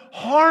him to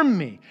harm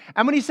me.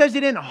 And when he says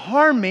he didn't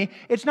harm me,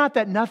 it's not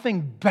that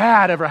nothing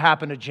bad ever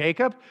happened to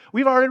Jacob.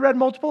 We've already read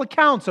multiple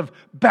accounts of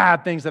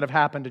bad things that have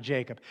happened to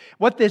Jacob.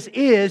 What this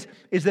is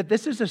that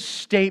this is a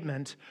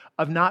statement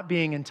of not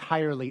being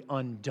entirely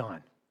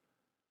undone.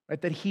 Right?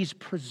 That he's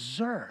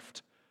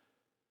preserved.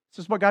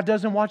 This is what God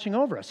does in watching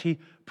over us. He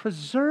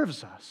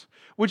preserves us.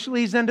 Which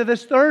leads into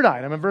this third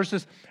item in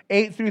verses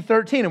 8 through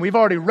 13. And we've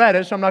already read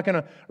it, so I'm not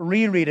going to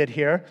reread it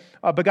here.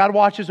 But God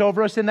watches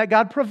over us in that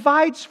God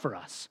provides for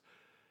us.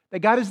 That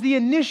God is the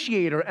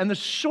initiator and the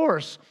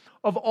source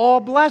of all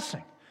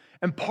blessing.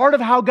 And part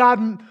of how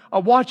God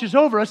watches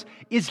over us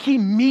is he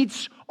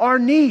meets our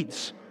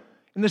needs.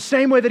 In the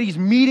same way that he's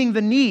meeting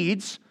the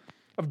needs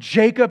of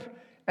Jacob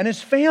and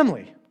his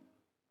family. In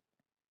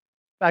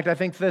fact, I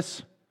think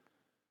this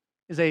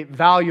is a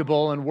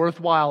valuable and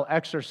worthwhile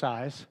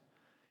exercise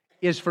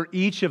is for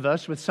each of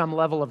us with some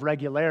level of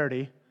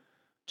regularity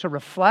to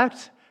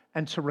reflect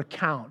and to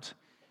recount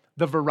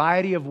the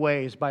variety of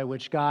ways by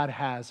which God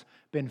has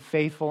been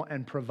faithful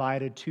and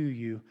provided to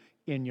you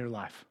in your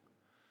life.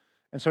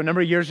 And so a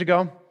number of years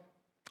ago,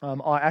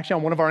 actually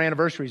on one of our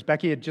anniversaries,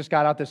 Becky had just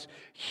got out this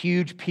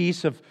huge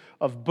piece of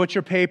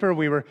butcher paper.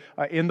 We were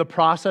in the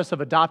process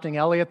of adopting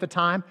Ellie at the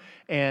time,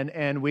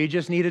 and we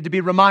just needed to be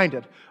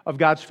reminded of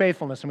God's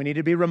faithfulness, and we needed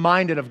to be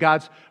reminded of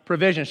God's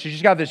provision. She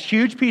just got this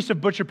huge piece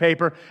of butcher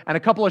paper and a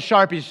couple of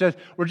Sharpies. She says,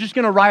 we're just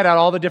going to write out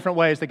all the different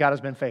ways that God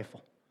has been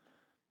faithful.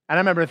 And I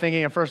remember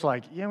thinking at first,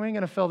 like, yeah, we ain't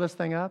going to fill this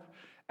thing up.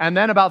 And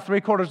then about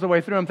 3/4 of the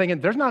way through, I'm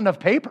thinking, there's not enough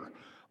paper.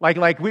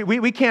 Like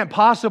we can't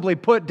possibly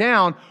put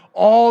down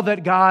all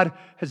that God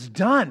has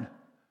done.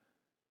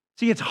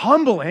 See, it's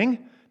humbling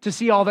to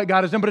see all that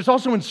God has done, but it's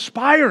also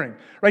inspiring,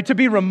 right? To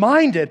be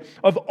reminded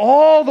of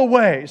all the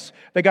ways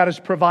that God has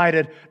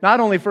provided, not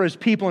only for his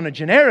people in a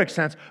generic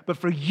sense, but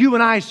for you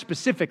and I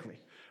specifically,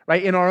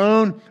 right? In our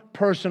own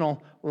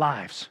personal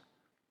lives.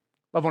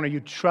 Loved one, are you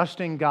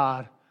trusting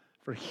God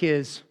for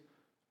his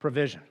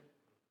provision?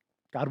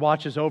 God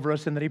watches over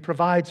us and that he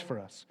provides for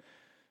us.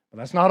 But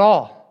that's not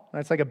all.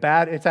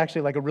 It's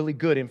actually like a really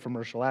good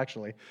infomercial,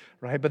 actually,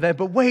 right?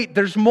 But wait,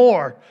 there's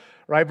more,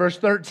 right? Verse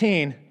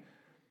 13,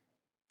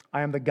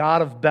 I am the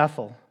God of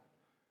Bethel,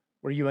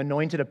 where you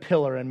anointed a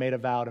pillar and made a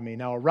vow to me.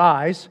 Now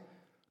arise,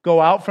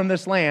 go out from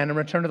this land and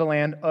return to the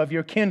land of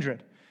your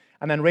kindred.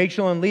 And then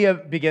Rachel and Leah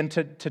begin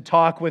to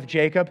talk with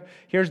Jacob.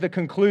 Here's the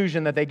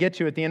conclusion that they get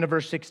to at the end of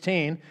verse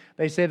 16.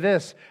 They say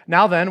this,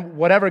 now then,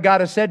 whatever God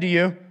has said to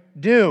you,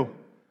 do.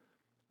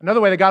 Another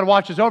way that God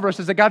watches over us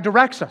is that God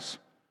directs us.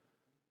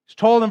 It's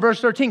told in verse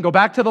 13, go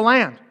back to the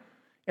land.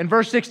 In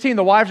verse 16,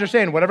 the wives are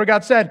saying, whatever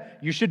God said,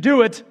 you should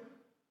do it.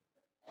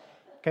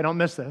 Okay, don't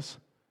miss this.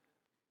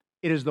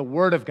 It is the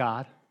Word of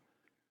God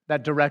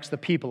that directs the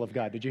people of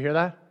God. Did you hear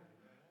that?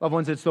 Loved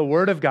ones, it's the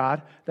Word of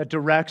God that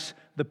directs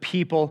the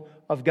people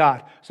of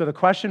God. So the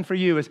question for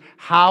you is,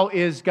 how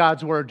is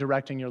God's Word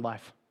directing your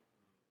life?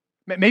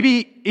 Maybe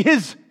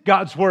is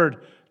God's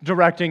Word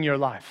directing your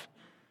life?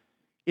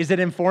 Is it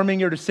informing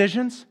your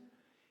decisions?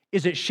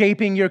 Is it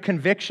shaping your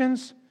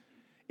convictions?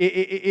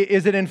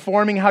 Is it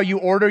informing how you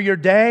order your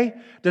day?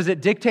 Does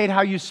it dictate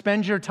how you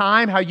spend your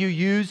time, how you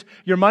use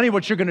your money,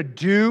 what you're going to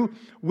do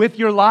with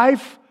your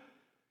life?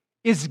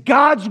 Is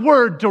God's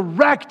Word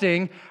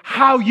directing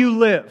how you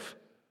live?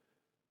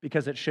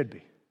 Because it should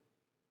be.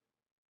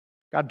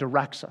 God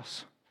directs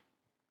us.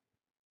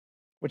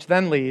 Which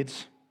then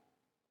leads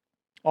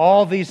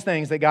all these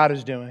things that God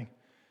is doing.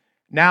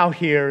 Now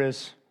here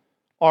is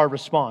our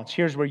response.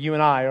 Here's where you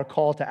and I are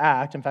called to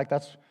act. In fact,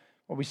 that's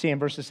what we see in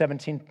verses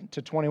 17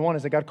 to 21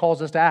 is that God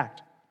calls us to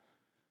act.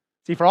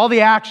 See, for all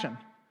the action,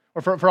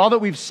 or for all that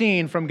we've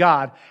seen from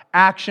God,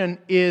 action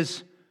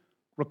is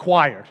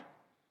required.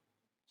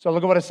 So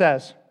look at what it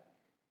says.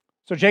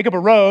 So Jacob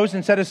arose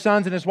and set his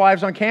sons and his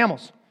wives on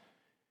camels.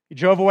 He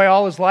drove away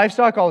all his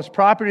livestock, all his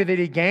property that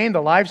he gained,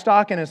 the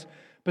livestock and his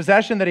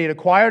possession that he had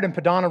acquired in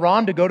Padan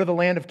Aram to go to the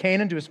land of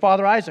Canaan to his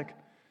father Isaac.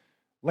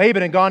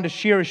 Laban had gone to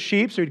shear his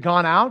sheep, so he'd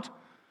gone out,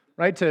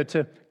 right,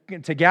 to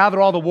gather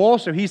all the wool.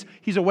 So he's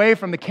away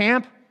from the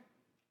camp.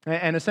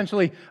 And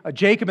essentially,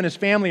 Jacob and his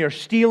family are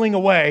stealing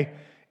away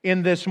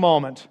in this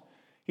moment.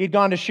 He'd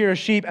gone to shear his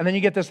sheep, and then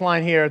you get this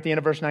line here at the end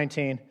of verse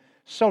 19.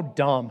 So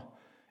dumb.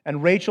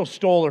 And Rachel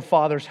stole her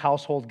father's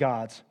household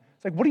gods.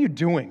 It's like, what are you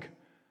doing?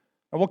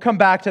 And we'll come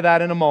back to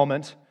that in a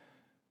moment.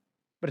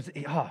 But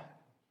it's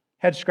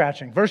head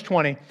scratching. Verse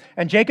 20.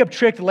 And Jacob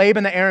tricked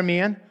Laban the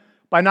Aramean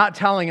by not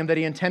telling him that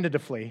he intended to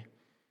flee. And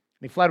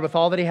he fled with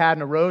all that he had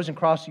and arose and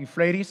crossed the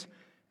Euphrates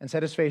and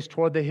set his face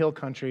toward the hill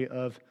country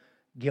of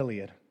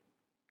Gilead.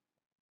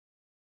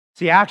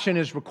 See, action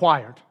is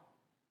required.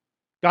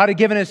 God had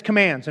given his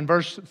commands. In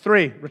verse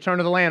 3, return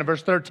to the land. In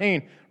verse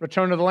 13,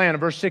 return to the land.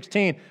 In verse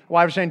 16, the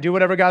wife was saying, do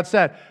whatever God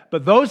said.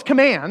 But those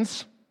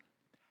commands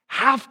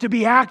have to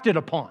be acted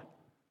upon.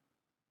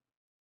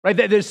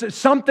 Right?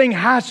 Something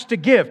has to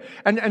give.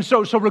 And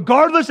so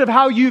regardless of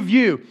how you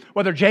view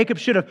whether Jacob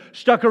should have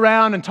stuck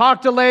around and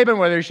talked to Laban,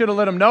 whether he should have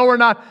let him know or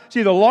not,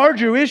 see, the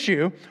larger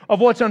issue of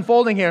what's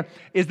unfolding here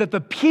is that the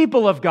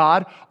people of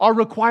God are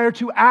required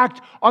to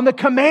act on the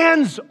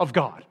commands of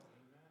God.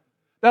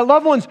 That,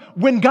 loved ones,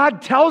 when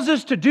God tells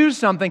us to do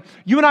something,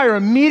 you and I are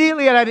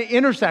immediately at an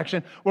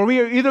intersection where we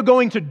are either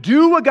going to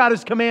do what God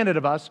has commanded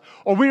of us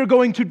or we are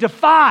going to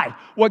defy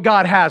what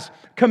God has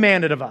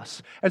commanded of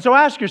us. And so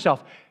ask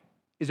yourself,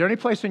 is there any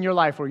place in your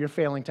life where you're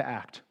failing to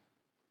act?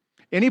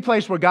 Any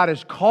place where God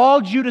has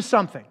called you to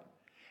something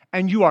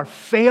and you are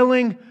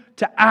failing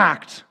to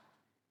act?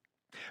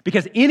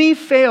 Because any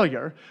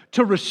failure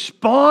to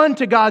respond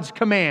to God's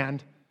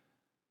command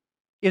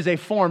is a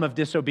form of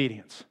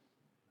disobedience.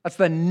 That's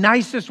the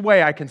nicest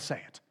way I can say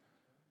it.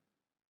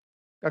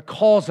 God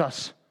calls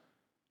us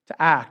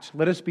to act.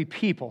 Let us be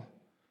people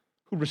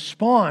who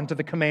respond to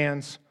the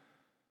commands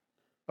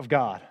of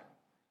God.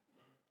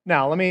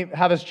 Now, let me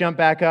have us jump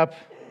back up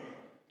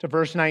to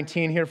verse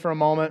 19 here for a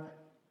moment.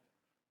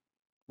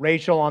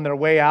 Rachel, on their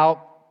way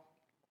out,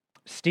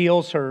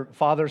 steals her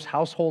father's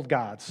household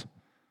gods.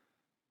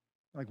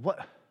 Like, what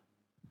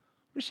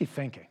is she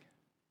thinking?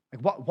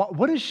 Like,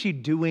 what is she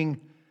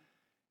doing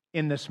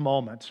in this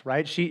moment,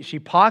 right? She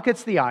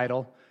pockets the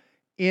idol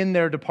in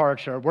their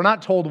departure. We're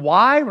not told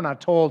why. We're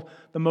not told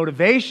the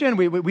motivation.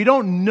 We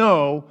don't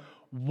know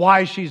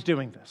why she's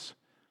doing this.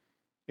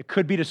 It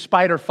could be to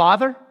spite her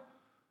father.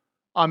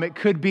 It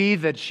could be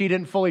that she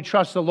didn't fully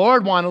trust the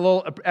Lord, wanted a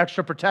little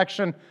extra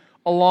protection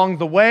along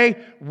the way.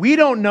 We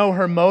don't know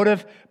her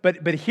motive,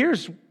 but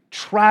here's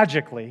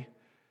tragically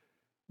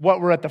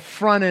what we're at the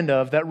front end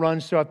of that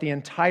runs throughout the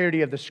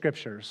entirety of the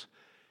Scriptures.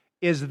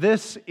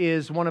 This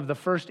is one of the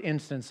first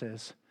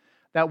instances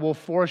that will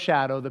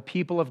foreshadow the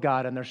people of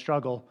God and their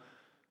struggle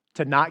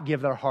to not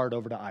give their heart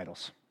over to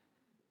idols.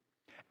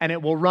 And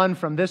it will run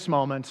from this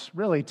moment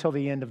really till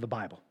the end of the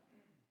Bible.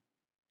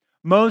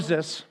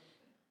 Moses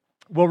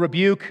will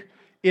rebuke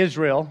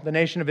Israel, the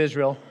nation of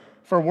Israel,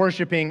 for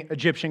worshiping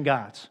Egyptian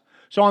gods.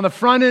 So on the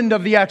front end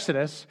of the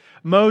Exodus,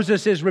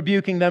 Moses is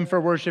rebuking them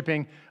for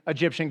worshiping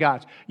Egyptian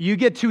gods. You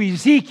get to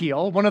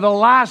Ezekiel, one of the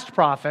last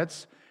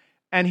prophets,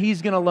 and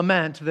he's going to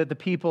lament that the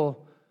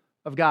people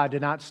of God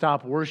did not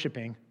stop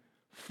worshiping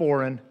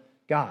foreign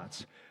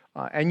gods.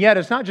 And yet,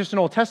 it's not just an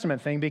Old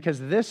Testament thing, because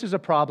this is a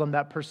problem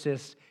that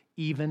persists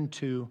even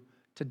to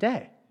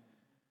today.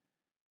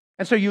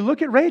 And so you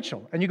look at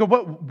Rachel, and you go,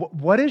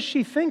 what is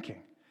she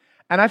thinking?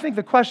 And I think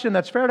the question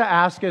that's fair to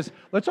ask is,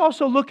 let's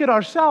also look at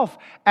ourselves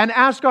and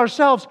ask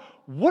ourselves,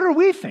 what are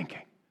we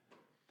thinking?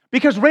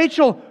 Because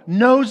Rachel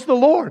knows the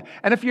Lord.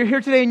 And if you're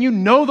here today and you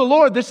know the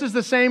Lord, this is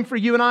the same for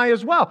you and I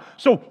as well.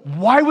 So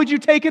why would you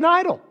take an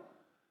idol?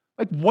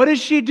 Like, what is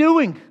she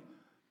doing?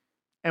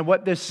 And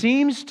what this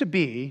seems to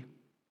be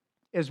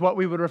is what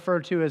we would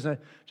refer to as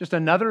just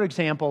another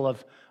example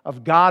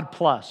of God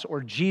plus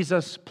or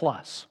Jesus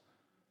plus.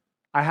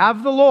 I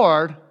have the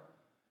Lord,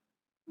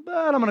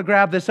 but I'm going to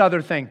grab this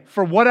other thing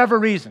for whatever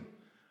reason.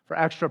 For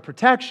extra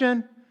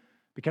protection,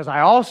 because I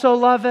also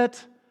love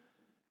it,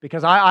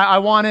 because I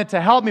want it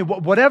to help me,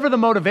 whatever the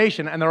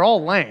motivation, and they're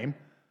all lame.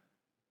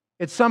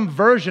 It's some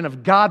version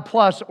of God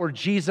plus or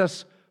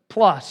Jesus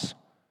plus.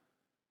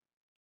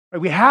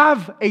 We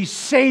have a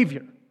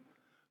Savior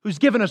who's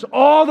given us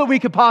all that we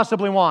could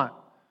possibly want.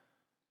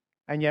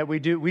 And yet we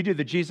do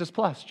the Jesus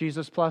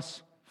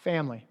plus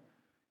family,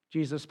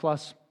 Jesus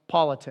plus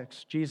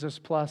politics, Jesus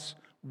plus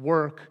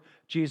work,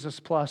 Jesus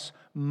plus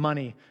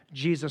money,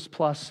 Jesus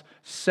plus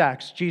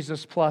sex,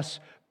 Jesus plus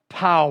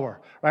power.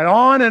 Right?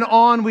 On and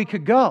on we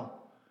could go.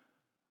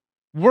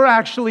 We're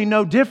actually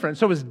no different.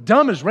 So as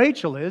dumb as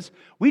Rachel is,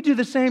 we do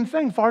the same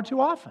thing far too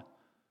often.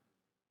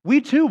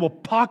 We too will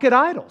pocket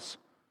idols.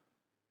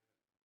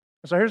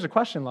 So here's a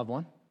question, loved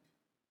one.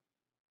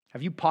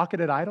 Have you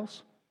pocketed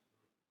idols?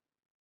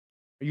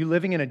 Are you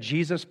living in a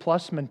Jesus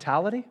plus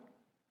mentality?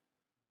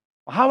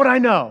 Well, how would I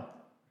know?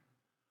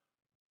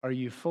 Are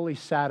you fully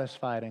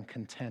satisfied and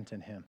content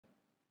in Him?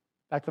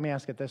 In fact, let me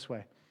ask it this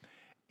way.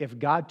 If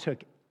God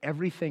took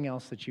everything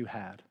else that you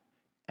had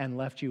and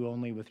left you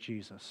only with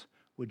Jesus,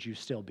 would you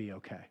still be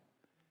okay?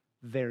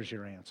 There's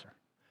your answer.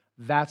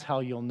 That's how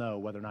you'll know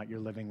whether or not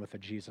you're living with a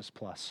Jesus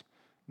plus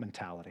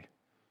mentality.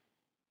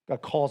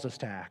 God calls us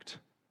to act.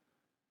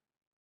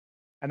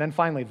 And then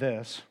finally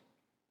this.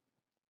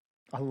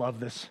 I love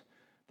this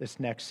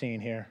next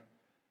scene here.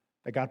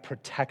 That God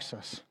protects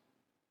us.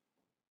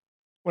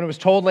 When it was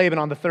told Laban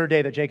on the third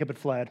day that Jacob had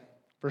fled,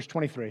 verse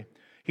 23,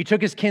 he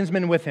took his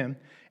kinsmen with him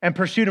and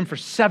pursued him for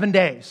 7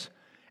 days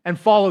and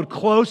followed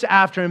close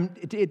after him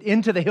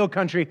into the hill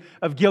country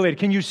of Gilead.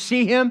 Can you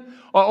see him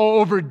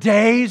over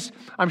days?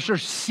 I'm sure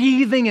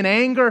seething in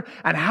anger,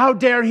 and how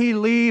dare he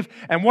leave?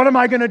 And what am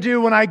I going to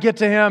do when I get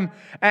to him?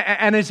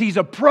 And as he's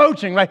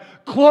approaching, like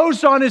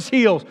close on his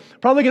heels,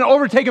 probably going to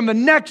overtake him the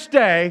next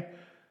day.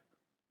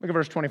 Look at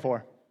verse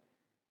 24.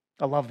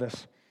 I love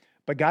this.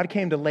 But God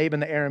came to Laban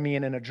the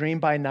Aramean in a dream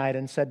by night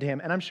and said to him,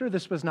 and I'm sure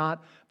this was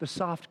not the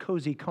soft,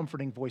 cozy,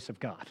 comforting voice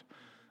of God.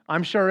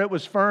 I'm sure it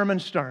was firm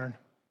and stern.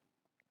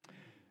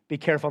 Be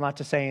careful not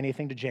to say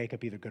anything to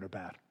Jacob, either good or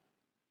bad.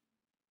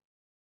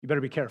 You better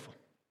be careful.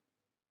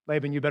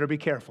 Laban, you better be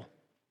careful.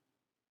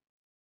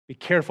 Be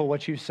careful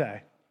what you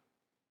say,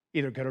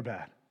 either good or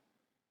bad.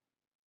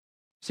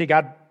 See,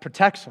 God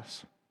protects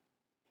us.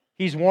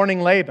 He's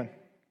warning Laban,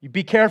 you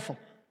be careful.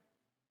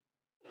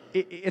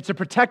 It's a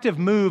protective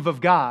move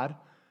of God,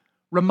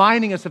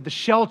 reminding us of the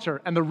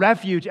shelter and the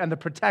refuge and the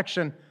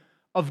protection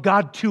of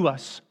God to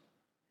us.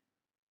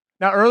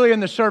 Now, earlier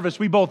in the service,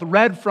 we both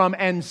read from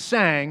and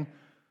sang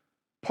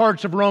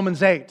parts of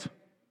Romans 8.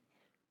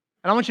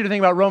 And I want you to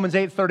think about Romans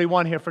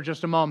 8:31 here for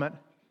just a moment.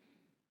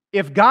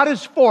 If God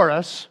is for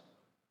us,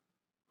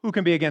 who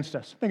can be against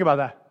us? Think about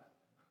that.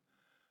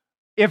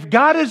 If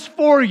God is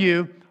for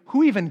you,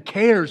 who even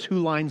cares who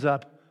lines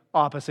up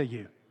opposite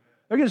you?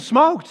 They're getting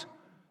smoked.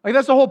 Like,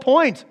 that's the whole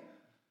point.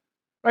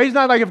 Right? He's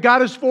not like, if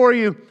God is for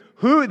you,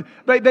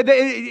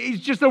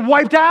 he's just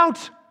wiped out.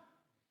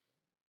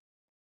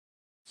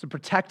 It's the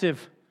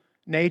protective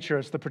nature.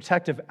 It's the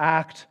protective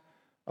act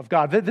of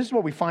God. This is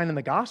what we find in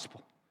the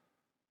gospel.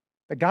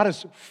 That God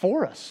is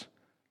for us.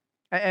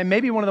 And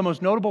maybe one of the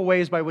most notable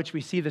ways by which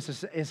we see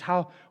this is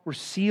how we're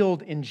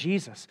sealed in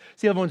Jesus.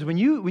 See, loved ones, when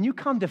you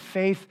come to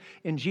faith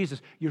in Jesus,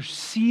 you're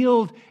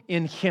sealed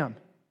in Him.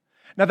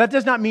 Now, that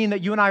does not mean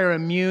that you and I are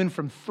immune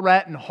from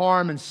threat and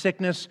harm and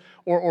sickness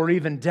or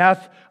even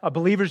death.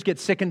 Believers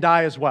get sick and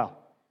die as well.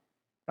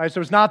 Right?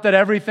 So it's not that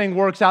everything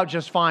works out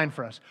just fine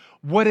for us.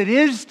 What it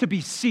is to be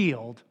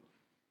sealed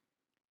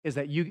is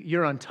that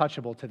you're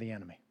untouchable to the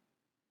enemy.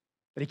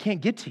 That he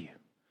can't get to you.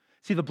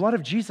 See, the blood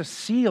of Jesus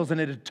seals and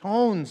it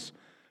atones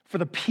for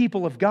the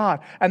people of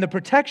God. And the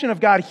protection of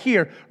God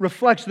here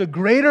reflects the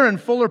greater and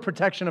fuller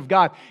protection of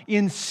God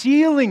in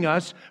sealing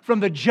us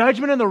from the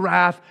judgment and the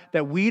wrath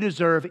that we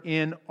deserve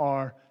in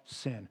our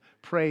sin.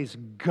 Praise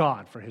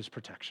God for His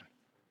protection.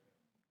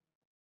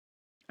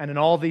 And in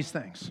all these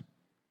things,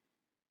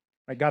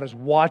 right, God is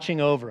watching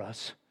over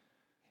us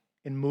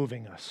in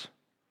moving us.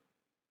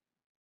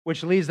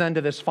 Which leads then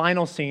to this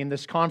final scene,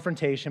 this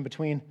confrontation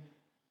between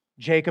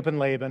Jacob and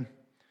Laban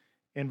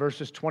in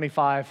verses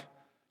 25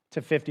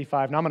 to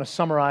 55. Now I'm going to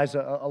summarize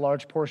a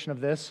large portion of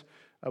this.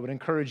 I would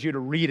encourage you to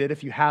read it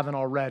if you haven't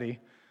already.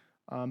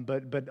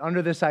 But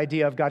under this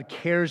idea of God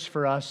cares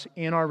for us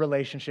in our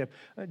relationship,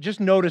 just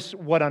notice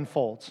what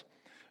unfolds.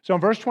 So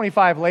in verse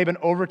 25, Laban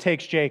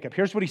overtakes Jacob.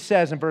 Here's what he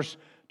says in verse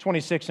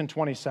 26 and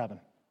 27.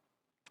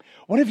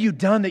 What have you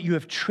done that you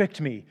have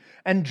tricked me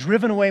and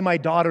driven away my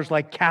daughters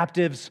like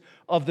captives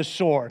of the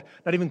sword?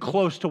 Not even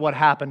close to what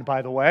happened,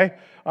 by the way.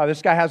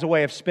 This guy has a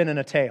way of spinning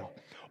a tale.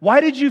 Why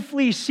did you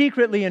flee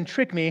secretly and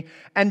trick me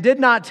and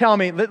did not tell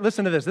me?"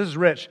 Listen to this is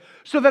rich.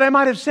 "So that I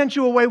might have sent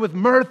you away with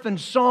mirth and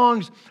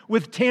songs,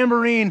 with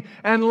tambourine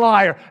and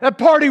lyre." That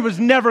party was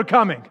never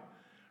coming,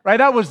 right?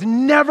 That was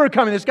never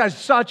coming. This guy's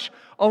such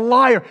a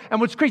liar.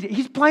 And what's crazy,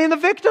 he's playing the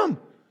victim.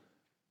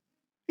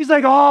 He's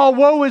like, "Oh,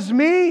 woe is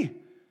me."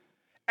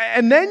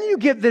 And then you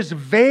get this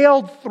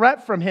veiled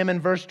threat from him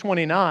in verse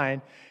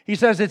 29. He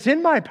says, "It's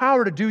in my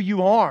power to do you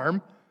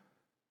harm."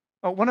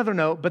 Oh, one other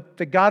note, "But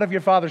the God of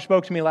your father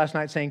spoke to me last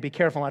night saying, be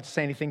careful not to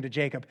say anything to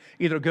Jacob,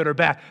 either good or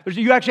bad."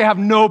 You actually have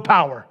no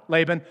power,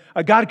 Laban.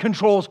 God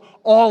controls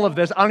all of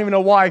this. I don't even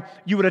know why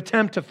you would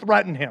attempt to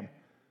threaten him.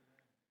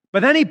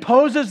 But then he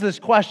poses this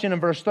question in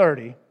verse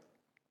 30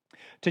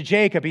 to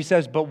Jacob. He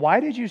says, "But why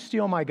did you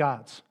steal my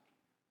gods?"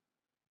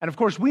 And of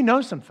course, we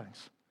know some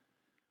things.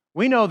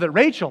 We know that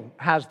Rachel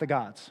has the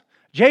gods.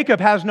 Jacob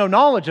has no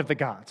knowledge of the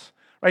gods.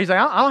 Right? He's like,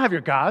 "I don't have your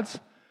gods."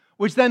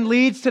 Which then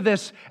leads to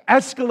this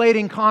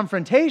escalating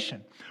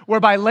confrontation,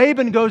 whereby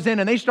Laban goes in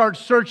and they start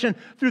searching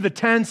through the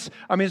tents.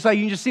 I mean, it's like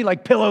you can just see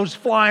like pillows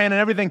flying and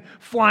everything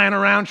flying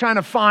around, trying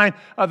to find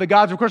the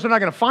gods. Of course, they're not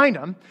going to find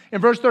them. In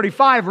verse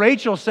 35,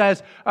 Rachel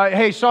says,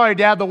 "Hey, sorry,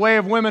 Dad, the way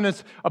of women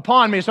is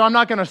upon me, so I'm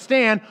not going to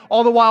stand,"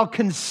 all the while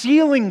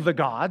concealing the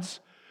gods,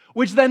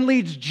 which then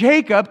leads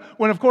Jacob,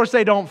 when of course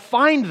they don't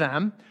find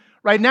them,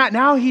 right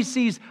now he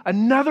sees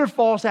another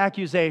false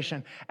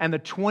accusation, and the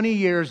 20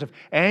 years of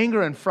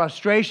anger and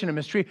frustration and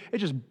mistreat, it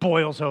just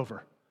boils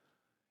over.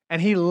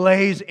 And he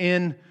lays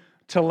in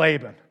to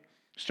Laban,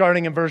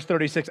 starting in verse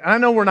 36. And I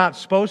know we're not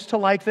supposed to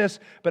like this,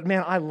 but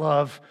man, I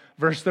love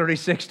verse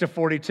 36 to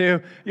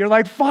 42. You're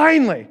like,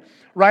 finally,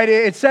 right?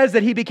 It says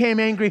that he became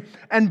angry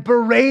and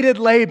berated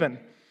Laban.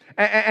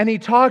 And he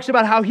talks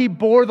about how he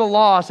bore the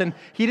loss and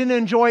he didn't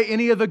enjoy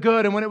any of the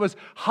good. And when it was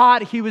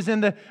hot, he was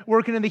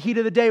working in the heat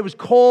of the day. It was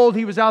cold.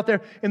 He was out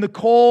there in the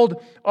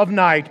cold of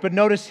night. But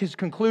notice his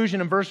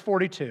conclusion in verse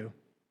 42.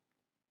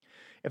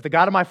 "If the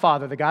God of my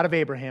father, the God of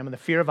Abraham, and the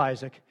fear of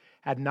Isaac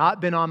had not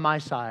been on my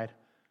side,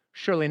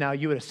 surely now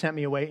you would have sent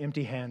me away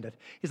empty-handed."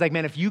 He's like,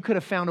 man, if you could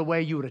have found a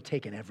way, you would have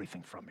taken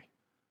everything from me.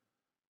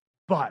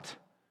 But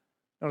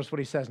notice what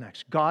he says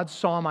next. "God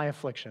saw my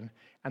affliction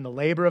and the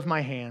labor of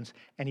my hands,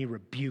 and he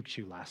rebuked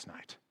you last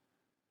night."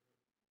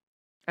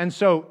 And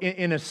so,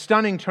 in a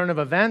stunning turn of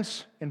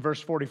events, in verse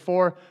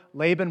 44,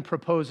 Laban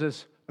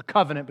proposes a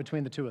covenant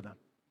between the two of them.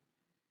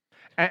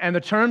 And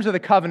the terms of the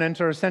covenant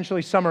are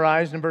essentially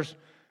summarized in verse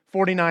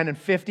 49 and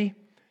 50.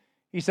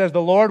 He says,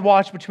 "The Lord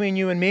watch between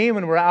you and me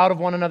when we're out of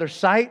one another's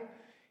sight.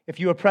 If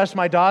you oppress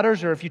my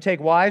daughters, or if you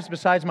take wives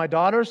besides my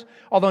daughters,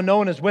 although no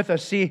one is with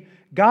us, see,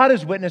 God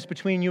is witness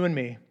between you and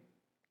me."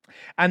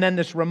 And then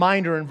this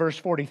reminder in verse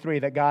 43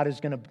 that God is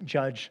going to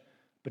judge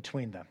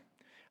between them.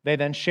 They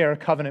then share a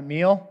covenant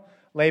meal.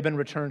 Laban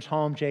returns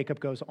home. Jacob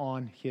goes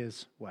on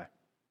his way.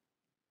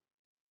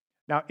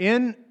 Now,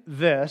 in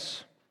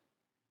this,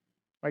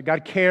 right,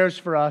 God cares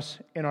for us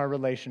in our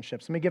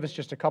relationships. Let me give us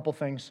just a couple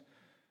things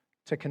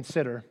to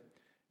consider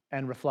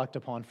and reflect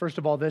upon. First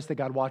of all, this, that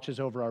God watches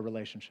over our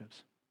relationships.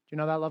 Do you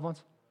know that, loved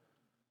ones?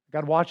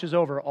 God watches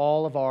over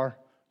all of our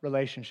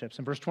relationships.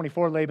 In verse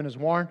 24, Laban is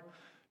warned.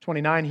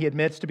 29, he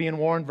admits to being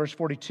warned. Verse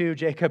 42,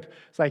 Jacob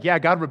is like, yeah,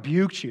 God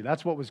rebuked you.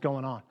 That's what was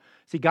going on.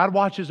 See, God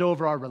watches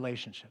over our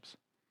relationships.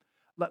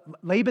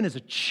 Laban is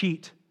a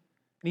cheat,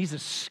 and he's a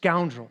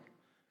scoundrel,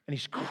 and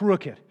he's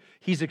crooked.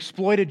 He's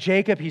exploited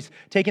Jacob. He's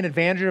taken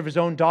advantage of his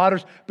own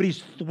daughters, but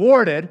he's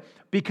thwarted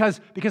because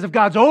of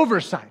God's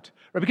oversight,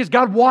 right? Because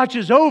God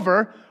watches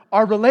over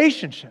our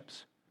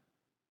relationships.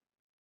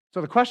 So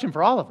the question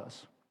for all of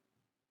us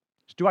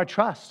is, do I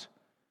trust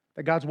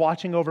that God's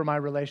watching over my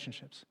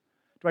relationships?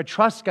 Do I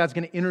trust God's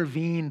going to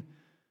intervene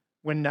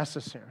when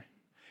necessary?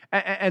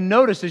 And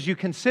notice as you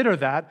consider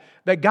that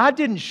God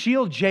didn't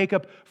shield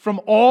Jacob from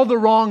all the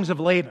wrongs of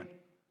Laban.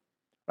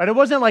 Right? It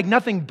wasn't like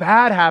nothing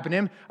bad happened to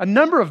him. A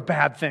number of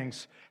bad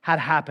things had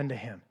happened to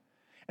him.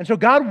 And so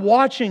God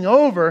watching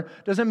over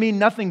doesn't mean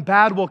nothing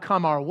bad will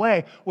come our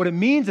way. What it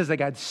means is that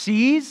God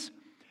sees,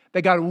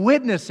 that God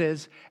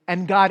witnesses,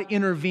 and God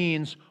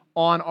intervenes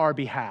on our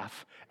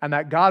behalf. And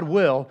that God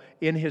will,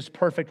 in His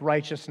perfect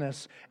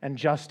righteousness and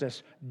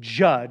justice,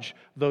 judge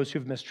those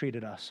who've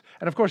mistreated us.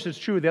 And of course, it's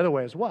true the other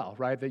way as well,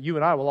 right? That you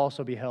and I will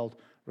also be held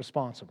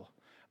responsible.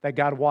 That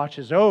God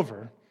watches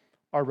over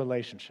our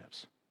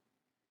relationships.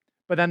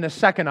 But then the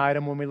second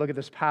item, when we look at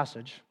this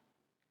passage,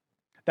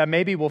 that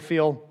maybe will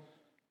feel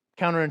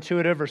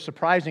counterintuitive or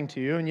surprising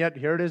to you, and yet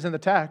here it is in the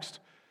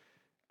text,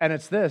 and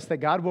it's this, that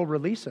God will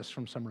release us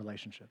from some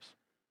relationships.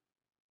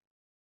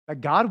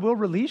 That God will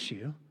release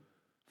you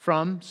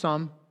from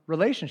some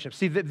relationships.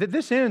 See,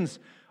 this ends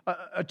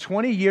a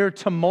 20-year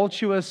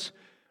tumultuous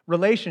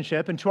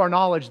relationship, and to our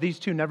knowledge, these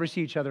two never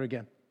see each other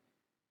again.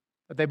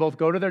 That they both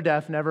go to their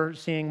death, never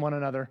seeing one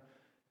another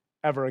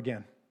ever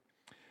again.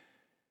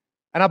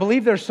 And I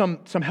believe there's some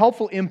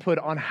helpful input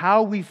on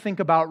how we think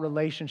about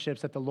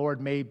relationships that the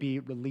Lord may be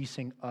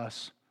releasing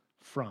us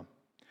from.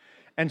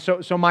 And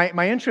so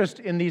my interest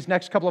in these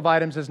next couple of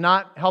items is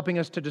not helping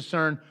us to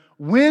discern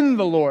when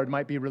the Lord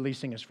might be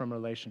releasing us from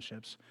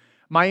relationships,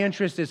 My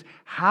interest is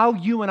how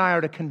you and I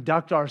are to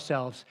conduct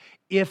ourselves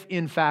if,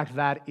 in fact,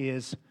 that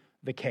is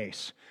the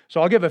case.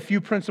 So I'll give a few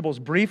principles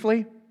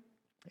briefly.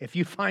 If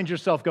you find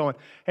yourself going,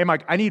 hey,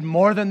 Mike, I need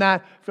more than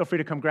that, feel free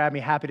to come grab me.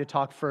 Happy to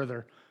talk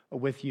further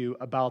with you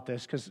about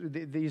this, because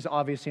these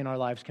obviously in our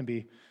lives can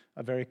be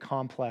very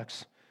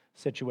complex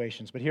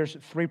situations. But here's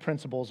 3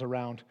 principles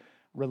around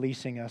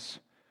releasing us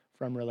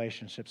from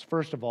relationships.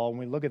 First of all, when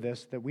we look at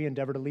this, that we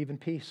endeavor to leave in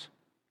peace.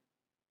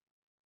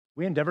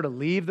 We endeavor to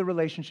leave the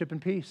relationship in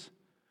peace.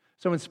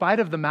 So in spite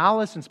of the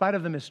malice, in spite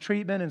of the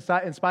mistreatment,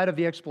 in spite of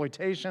the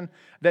exploitation,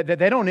 that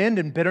they don't end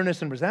in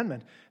bitterness and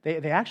resentment.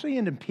 They actually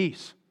end in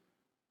peace.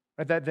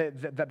 Right?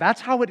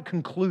 That's how it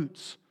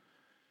concludes.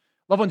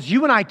 Loved ones,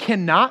 you and I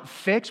cannot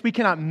fix, we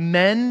cannot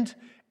mend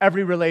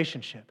every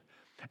relationship.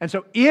 And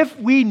so if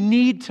we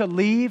need to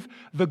leave,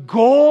 the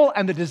goal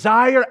and the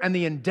desire and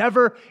the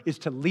endeavor is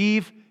to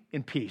leave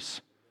in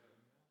peace.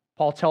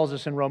 Paul tells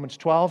us in Romans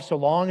 12, so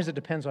long as it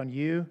depends on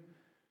you,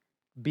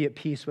 be at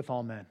peace with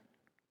all men.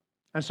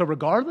 And so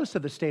regardless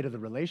of the state of the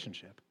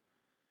relationship,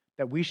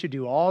 that we should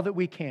do all that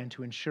we can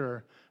to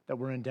ensure that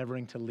we're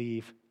endeavoring to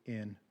leave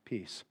in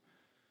peace.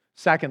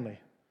 Secondly,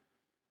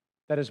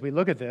 that as we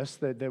look at this,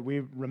 that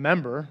we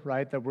remember,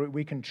 right, that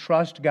we can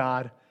trust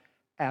God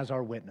as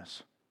our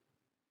witness.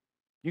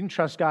 You can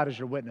trust God as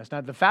your witness.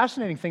 Now, the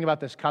fascinating thing about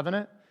this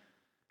covenant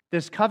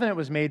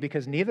was made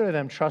because neither of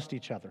them trust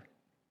each other.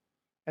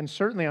 And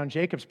certainly on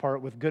Jacob's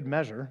part, with good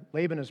measure,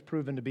 Laban has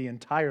proven to be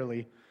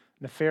entirely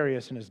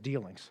nefarious in his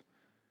dealings.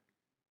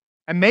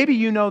 And maybe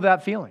you know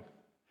that feeling.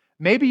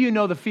 Maybe you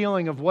know the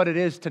feeling of what it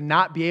is to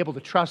not be able to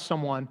trust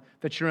someone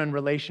that you're in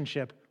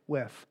relationship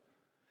with.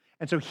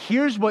 And so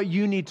here's what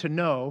you need to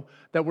know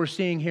that we're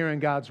seeing here in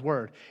God's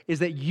Word, is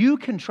that you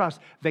can trust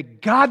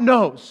that God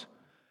knows.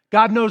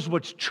 God knows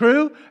what's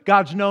true.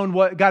 God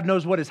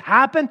knows what has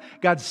happened.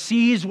 God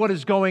sees what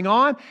is going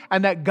on.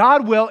 And that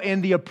God will,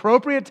 in the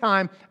appropriate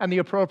time and the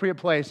appropriate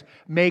place,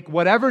 make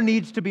whatever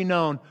needs to be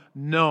known.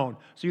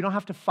 So you don't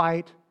have to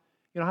fight.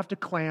 You don't have to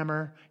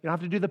clamor. You don't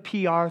have to do the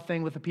PR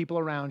thing with the people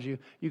around you.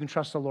 You can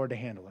trust the Lord to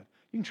handle it.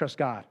 You can trust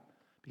God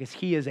because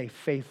He is a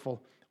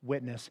faithful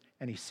witness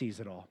and He sees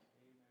it all.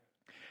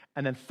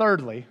 And then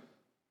thirdly,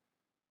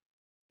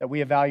 that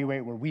we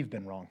evaluate where we've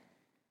been wrong.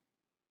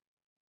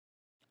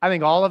 I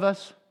think all of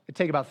us, it'd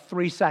take about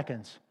 3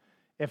 seconds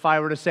if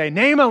I were to say,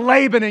 name a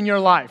Laban in your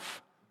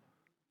life.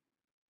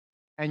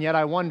 And yet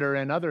I wonder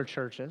in other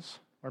churches,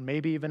 or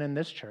maybe even in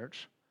this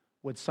church,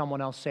 would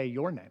someone else say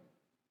your name?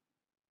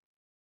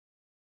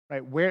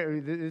 Right?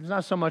 It's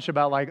not so much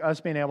about like us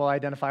being able to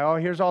identify, oh,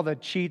 here's all the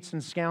cheats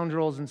and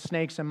scoundrels and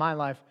snakes in my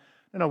life.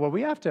 No, what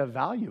we have to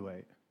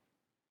evaluate.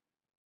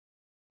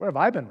 Where have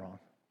I been wrong?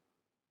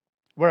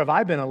 Where have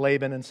I been a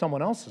Laban in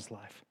someone else's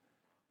life?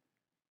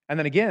 And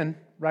then again,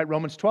 right,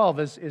 Romans 12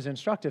 is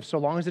instructive. So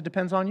long as it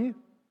depends on you,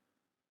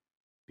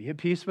 be at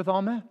peace with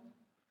all men.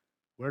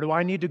 Where do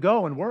I need to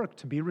go and work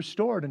to be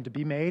restored and to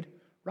be made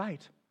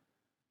right?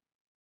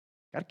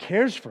 God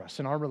cares for us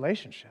in our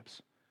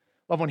relationships.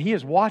 Love, when He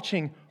is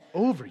watching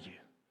over you,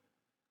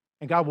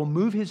 and God will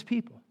move His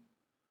people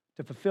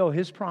to fulfill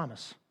His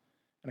promise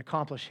and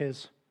accomplish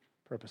His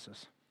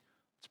purposes.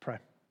 Let's pray.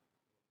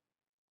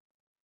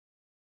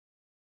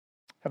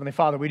 Heavenly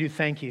Father, we do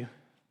thank You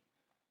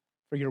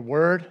for Your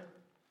word,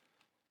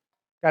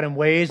 God, in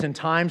ways and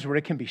times where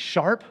it can be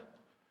sharp,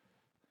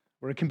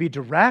 where it can be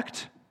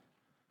direct,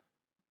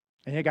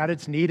 and yet, God,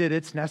 it's needed,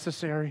 it's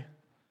necessary,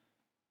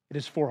 it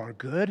is for our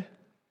good.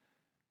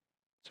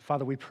 So,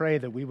 Father, we pray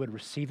that we would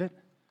receive it,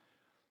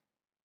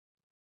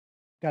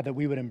 God, that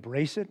we would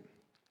embrace it,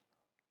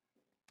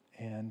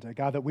 and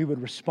God, that we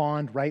would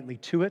respond rightly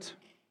to it.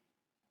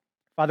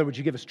 Father, would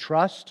You give us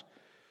trust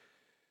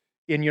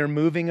in Your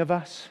moving of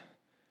us?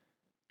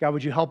 God,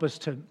 would You help us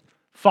to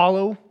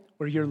follow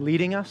where You're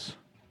leading us?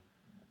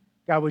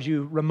 God, would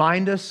You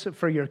remind us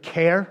for Your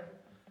care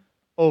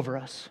over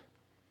us?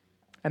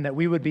 And that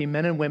we would be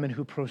men and women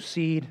who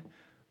proceed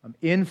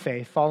in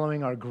faith,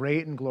 following our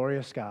great and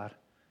glorious God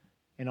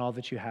in all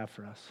that You have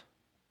for us.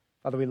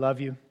 Father, we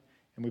love You,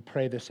 and we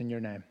pray this in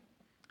Your name.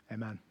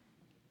 Amen.